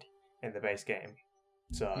need in the base game.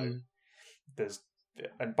 So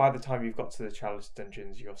and by the time you've got to the Chalice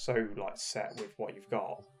dungeons, you're so like set with what you've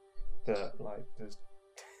got that like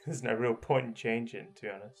there's no real point in changing, to be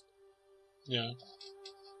honest. Yeah.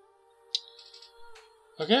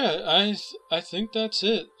 Okay, I think that's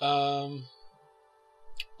it.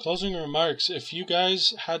 Closing remarks. If you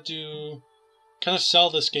guys had to kind of sell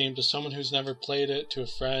this game to someone who's never played it, to a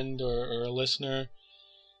friend or a listener,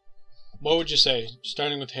 what would you say?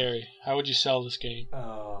 Starting with Harry, how would you sell this game?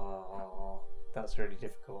 Oh, that's really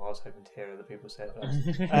difficult. I was hoping to hear other people say it first.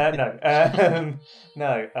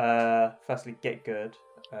 Firstly, get good.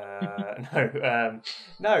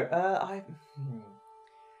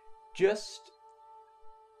 Just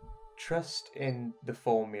trust in the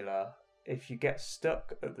formula. If you get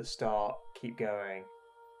stuck at the start, keep going,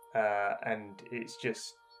 and it's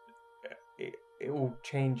just it will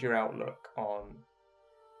change your outlook on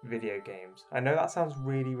video games. I know that sounds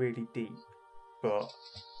really, really deep, but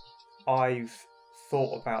I've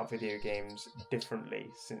thought about video games differently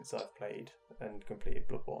since I've played and completed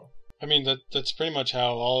Bloodborne. I mean, that's pretty much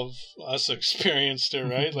how all of us experienced it,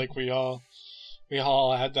 right? Like we all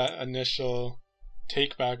had that initial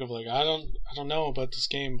take back of like, I don't know about this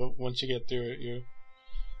game, but once you get through it, you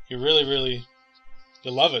really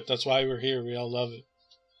you love it. That's why we're here. We all love it.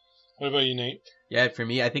 What about you, Nate? Yeah, for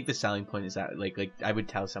me, I think the selling point is that like I would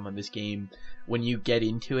tell someone this game, when you get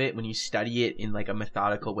into it, when you study it in like a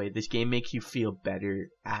methodical way, this game makes you feel better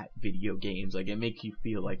at video games. Like it makes you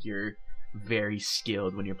feel like you're very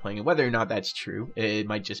skilled when you're playing it. Whether or not that's true, it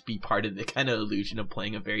might just be part of the kind of illusion of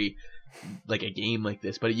playing a game like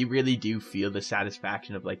this. But you really do feel the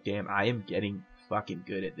satisfaction of like, damn, I am getting fucking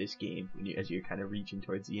good at this game as you're kind of reaching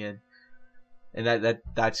towards the end. And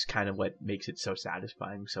that's kind of what makes it so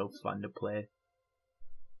satisfying, so fun to play.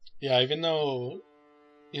 Yeah, even though,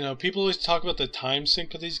 people always talk about the time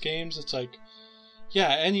sink of these games. It's like,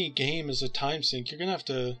 yeah, any game is a time sink. You're going to have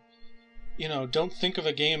to, don't think of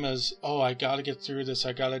a game as, oh, I got to get through this.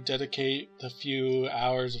 I got to dedicate the few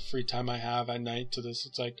hours of free time I have at night to this.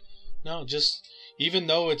 It's like, no, just, even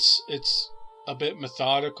though it's a bit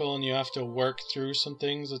methodical and you have to work through some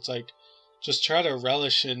things, it's like, just try to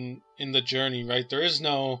relish in the journey, right? There is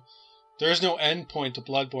no end point to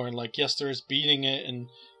Bloodborne. Like, yes, there is beating it and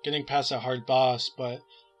getting past a hard boss, but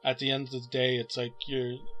at the end of the day, it's like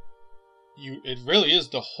it really is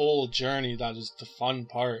the whole journey that is the fun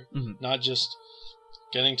part, not just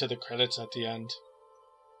getting to the credits at the end.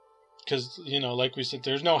 Because, like we said,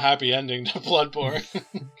 there's no happy ending to Bloodborne.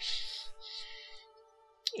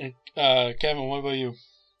 Kevin, what about you?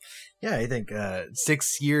 Yeah, I think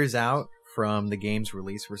 6 years out from the game's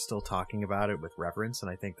release, we're still talking about it with reverence, and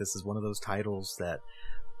I think this is one of those titles that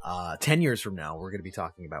 10 years from now we're going to be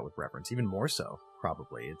talking about with reverence, even more so,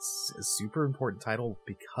 probably. It's a super important title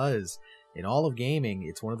because in all of gaming,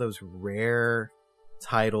 it's one of those rare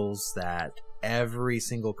titles that every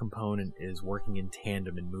single component is working in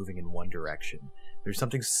tandem and moving in one direction. There's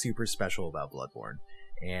something super special about Bloodborne,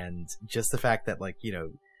 and just the fact that, like,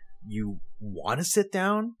 you want to sit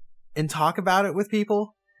down and talk about it with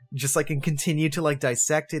people, just like, and continue to like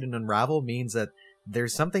dissect it and unravel, means that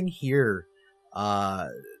there's something here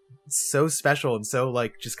so special and so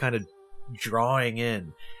like just kind of drawing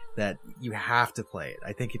in that you have to play it.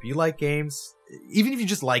 I think if you like games, even if you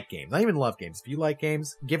just like games, not even love games, if you like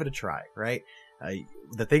games, give it a try, right?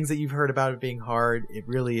 The things that you've heard about it being hard, it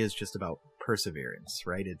really is just about perseverance,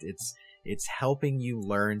 right? It's helping you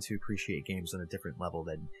learn to appreciate games on a different level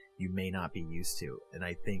than you may not be used to. And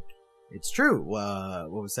I think it's true.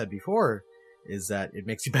 What was said before is that it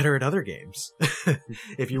makes you better at other games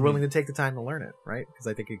if you're willing to take the time to learn it, right? Because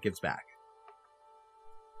I think it gives back.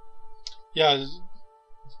 Yeah,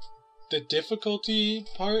 the difficulty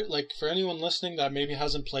part, like for anyone listening that maybe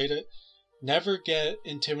hasn't played it, never get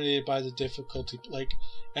intimidated by the difficulty. Like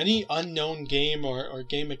any unknown game or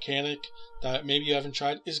game mechanic that maybe you haven't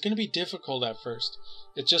tried is going to be difficult at first.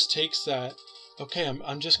 It just takes that, okay,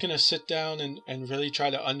 I'm just going to sit down and really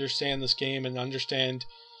try to understand this game and understand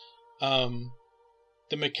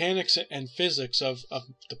the mechanics and physics of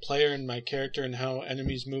the player and my character and how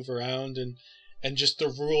enemies move around and just the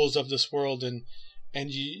rules of this world, and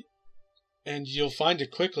you'll find it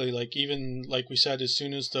quickly. Like, even like we said, as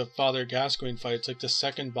soon as the Father Gascoigne fight, it's like the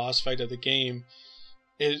second boss fight of the game,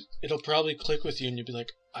 it'll probably click with you and you'll be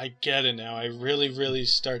like, I get it now. I really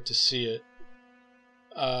start to see it.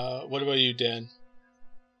 What about you, Dan?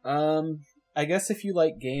 I guess if you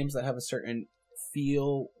like games that have a certain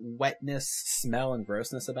feel, wetness, smell, and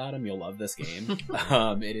grossness about them, you'll love this game.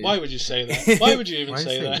 It is... Why would you say that? Why would you even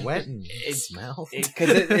say that? Wet and smell?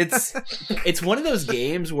 Because it's one of those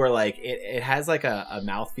games where like it has like a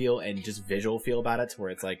mouthfeel and just visual feel about it, to where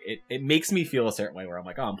it's like it makes me feel a certain way where I'm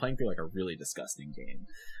like, oh, I'm playing through like a really disgusting game.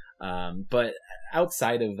 But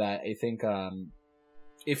outside of that, I think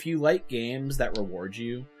if you like games that reward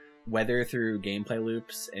you, whether through gameplay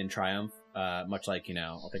loops and triumph, much like,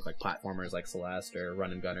 I'll think like platformers like Celeste, or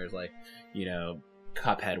run and gunners like,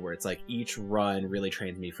 Cuphead, where it's like each run really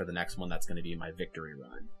trains me for the next one that's going to be my victory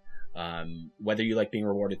run. Whether you like being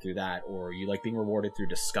rewarded through that, or you like being rewarded through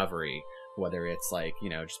discovery, whether it's like,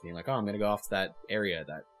 just being like, oh, I'm going to go off to that area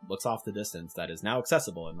that looks off the distance that is now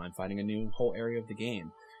accessible and I'm finding a new whole area of the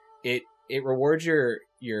game. It rewards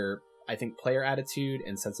your I think player attitude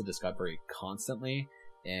and sense of discovery constantly.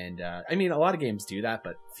 And I mean, a lot of games do that,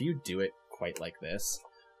 but few do it quite like this.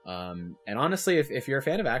 And honestly, if you're a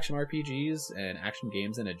fan of action RPGs and action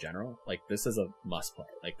games in a general, like, this is a must play.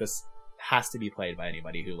 Like, this has to be played by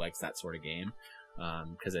anybody who likes that sort of game,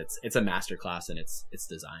 because it's a masterclass in its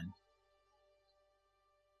design.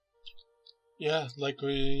 Yeah, like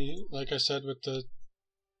I said with the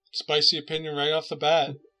spicy opinion right off the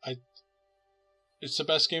bat, it's the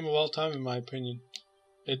best game of all time in my opinion.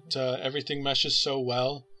 It everything meshes so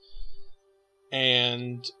well,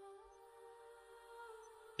 and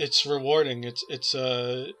it's rewarding. It's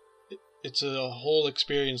a whole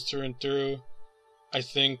experience through and through. I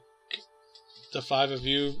think the five of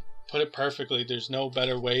you put it perfectly. There's no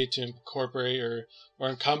better way to incorporate or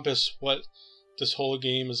encompass what this whole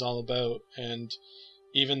game is all about. And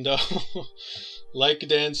even though, like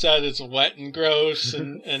Dan said, it's wet and gross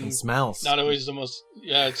and It smells. not always the most,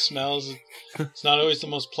 it smells. It's not always the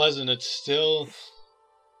most pleasant. It's still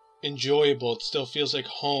enjoyable. It still feels like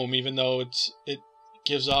home, even though it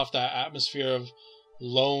gives off that atmosphere of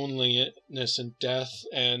loneliness and death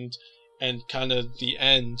and kind of the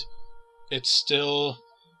end. It's still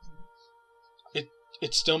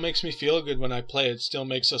it still makes me feel good when I play it. It still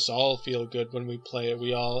makes us all feel good when we play it.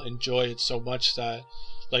 We all enjoy it so much that,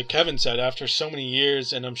 like Kevin said, after so many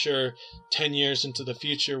years, and I'm sure 10 years into the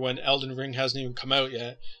future when Elden Ring hasn't even come out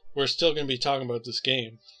yet, we're still going to be talking about this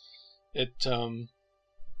game. It's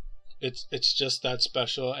just that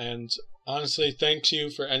special. And honestly, thank you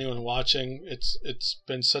for anyone watching. It's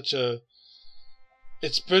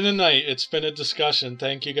been a night. It's been a discussion.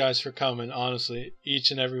 Thank you guys for coming. Honestly, each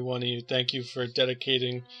and every one of you. Thank you for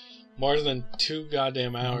dedicating more than 2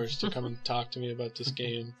 goddamn hours to come and talk to me about this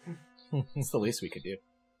game. It's the least we could do.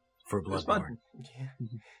 For Bloodborne.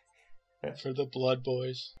 For the Blood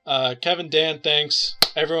Boys. Kevin, Dan, thanks.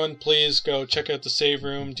 Everyone, please go check out the save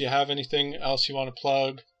room. Do you have anything else you want to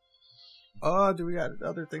plug? Oh, do we got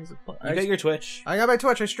other things to play? You got your Twitch. I got my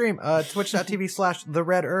Twitch. I stream.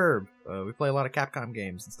 Twitch.tv/TheRedHerb. We play a lot of Capcom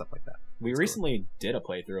games and stuff like that. We recently did a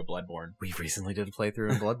playthrough of Bloodborne. We recently did a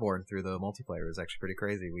playthrough in Bloodborne through the multiplayer. It was actually pretty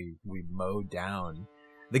crazy. We mowed down.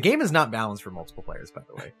 The game is not balanced for multiple players, by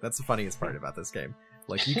the way. That's the funniest part about this game.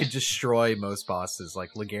 Like, you could destroy most bosses.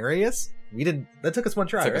 Like Ligarius, we didn't. That took us one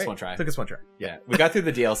try. Took right? us one try. Took us one try. Yeah, we got through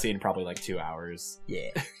the DLC in probably like 2 hours. Yeah.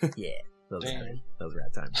 That was Damn. great. That was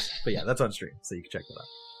rad times. But yeah, that's on stream, so you can check that out.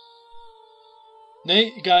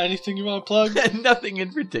 Nate, you got anything you want to plug? Nothing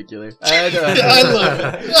in particular. I love it.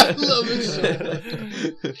 I love it so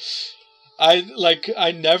much.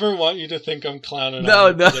 I never want you to think I'm clowning. No,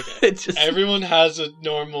 on you. Like, it's just everyone has a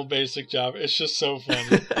normal basic job. It's just so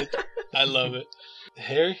funny. I love it.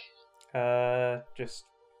 Harry? Just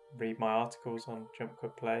read my articles on Jump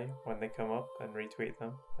Quick Play when they come up and retweet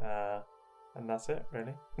them. And that's it,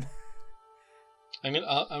 really.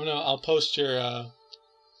 I'll post your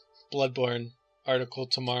Bloodborne article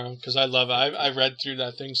tomorrow because I love it. I read through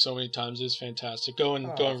that thing so many times. It's fantastic. Go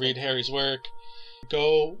and read Harry's work.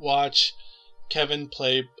 Go watch Kevin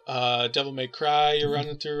play Devil May Cry. You're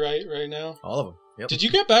running through right now. All of them. Yep. Did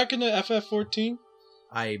you get back into FF14?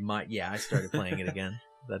 I started playing it again.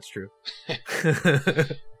 That's true.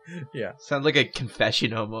 Yeah. sounds like a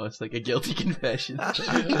confession almost, like a guilty confession.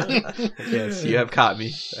 Yes, you have caught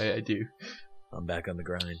me. I do. I'm back on the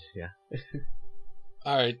grind. Yeah.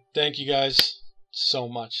 All right. Thank you guys so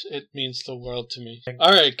much. It means the world to me.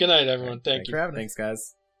 All right. Good night, everyone. Thank you. For having us. Thanks,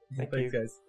 guys. Thank Thanks, you. guys.